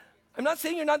kang, I'm not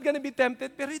saying you're not gonna be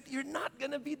tempted, pero you're not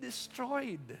gonna be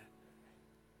destroyed.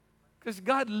 Because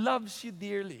God loves you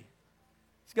dearly.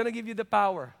 He's gonna give you the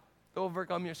power to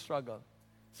overcome your struggle.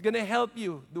 He's gonna help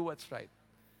you do what's right.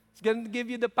 He's gonna give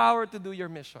you the power to do your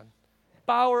mission.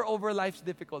 Power over life's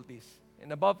difficulties.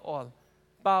 And above all,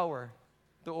 power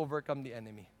to overcome the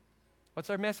enemy. What's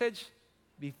our message?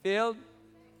 Be filled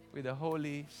with the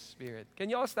Holy Spirit. Can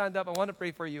you all stand up? I want to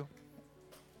pray for you.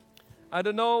 I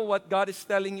don't know what God is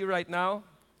telling you right now.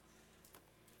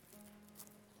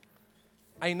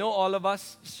 I know all of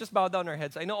us, just bow down our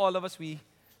heads. I know all of us, we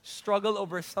struggle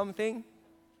over something,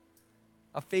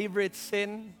 a favorite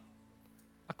sin,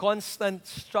 a constant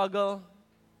struggle.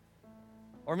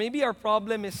 Or maybe our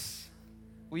problem is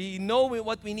we know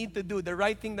what we need to do, the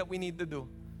right thing that we need to do.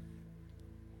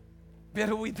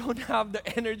 But we don't have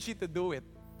the energy to do it.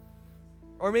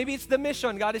 Or maybe it's the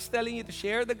mission. God is telling you to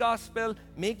share the gospel,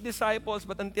 make disciples,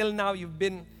 but until now you've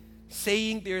been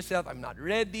saying to yourself, I'm not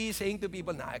ready, saying to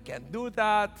people, I can't do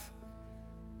that.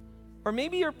 Or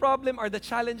maybe your problem are the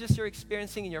challenges you're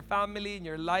experiencing in your family, in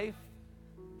your life,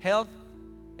 health,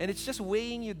 and it's just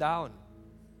weighing you down.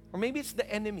 Or maybe it's the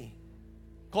enemy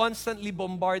constantly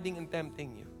bombarding and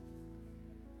tempting you.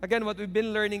 Again, what we've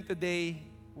been learning today,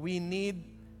 we need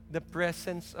the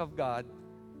presence of God.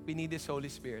 We need His Holy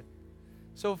Spirit.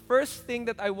 So first thing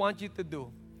that I want you to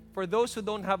do, for those who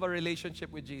don't have a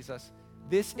relationship with Jesus,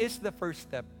 this is the first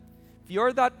step. If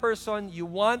you're that person, you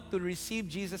want to receive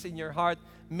Jesus in your heart,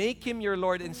 make Him your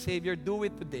Lord and Savior, do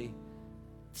it today.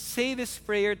 Say this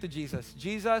prayer to Jesus.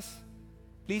 Jesus,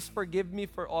 please forgive me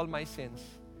for all my sins.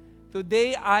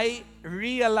 Today, I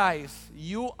realize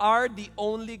you are the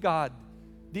only God,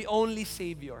 the only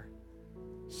Savior.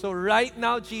 So right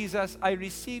now, Jesus, I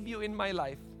receive you in my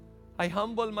life. I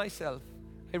humble myself.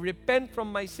 I repent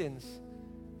from my sins.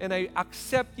 And I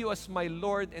accept you as my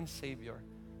Lord and Savior.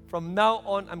 From now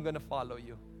on, I'm going to follow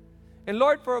you. And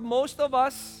Lord, for most of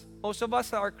us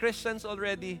are Christians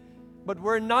already, but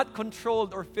we're not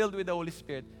controlled or filled with the Holy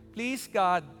Spirit. Please,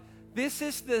 God, this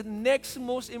is the next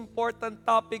most important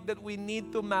topic that we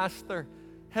need to master.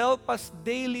 Help us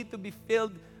daily to be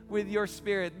filled with your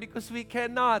Spirit because we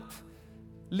cannot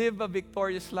live a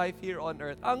victorious life here on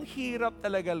earth. Ang hirap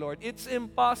talaga, Lord. It's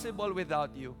impossible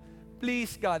without you.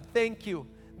 Please, God, thank you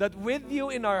that with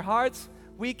you in our hearts,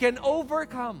 we can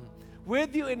overcome.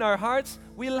 With you in our hearts,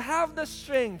 we'll have the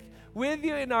strength. With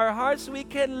you in our hearts, we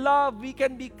can love, we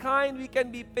can be kind, we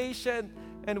can be patient.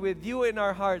 And with you in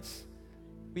our hearts,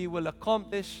 we will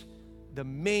accomplish the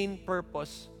main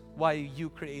purpose why you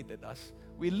created us.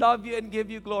 We love you and give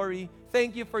you glory.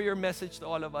 Thank you for your message to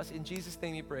all of us. In Jesus'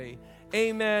 name we pray.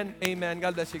 Amen. Amen.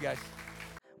 God bless you guys.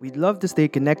 We'd love to stay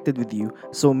connected with you,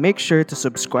 so make sure to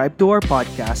subscribe to our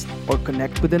podcast or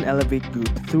connect with an Elevate group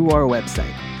through our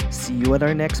website. See you at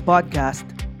our next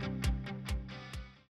podcast.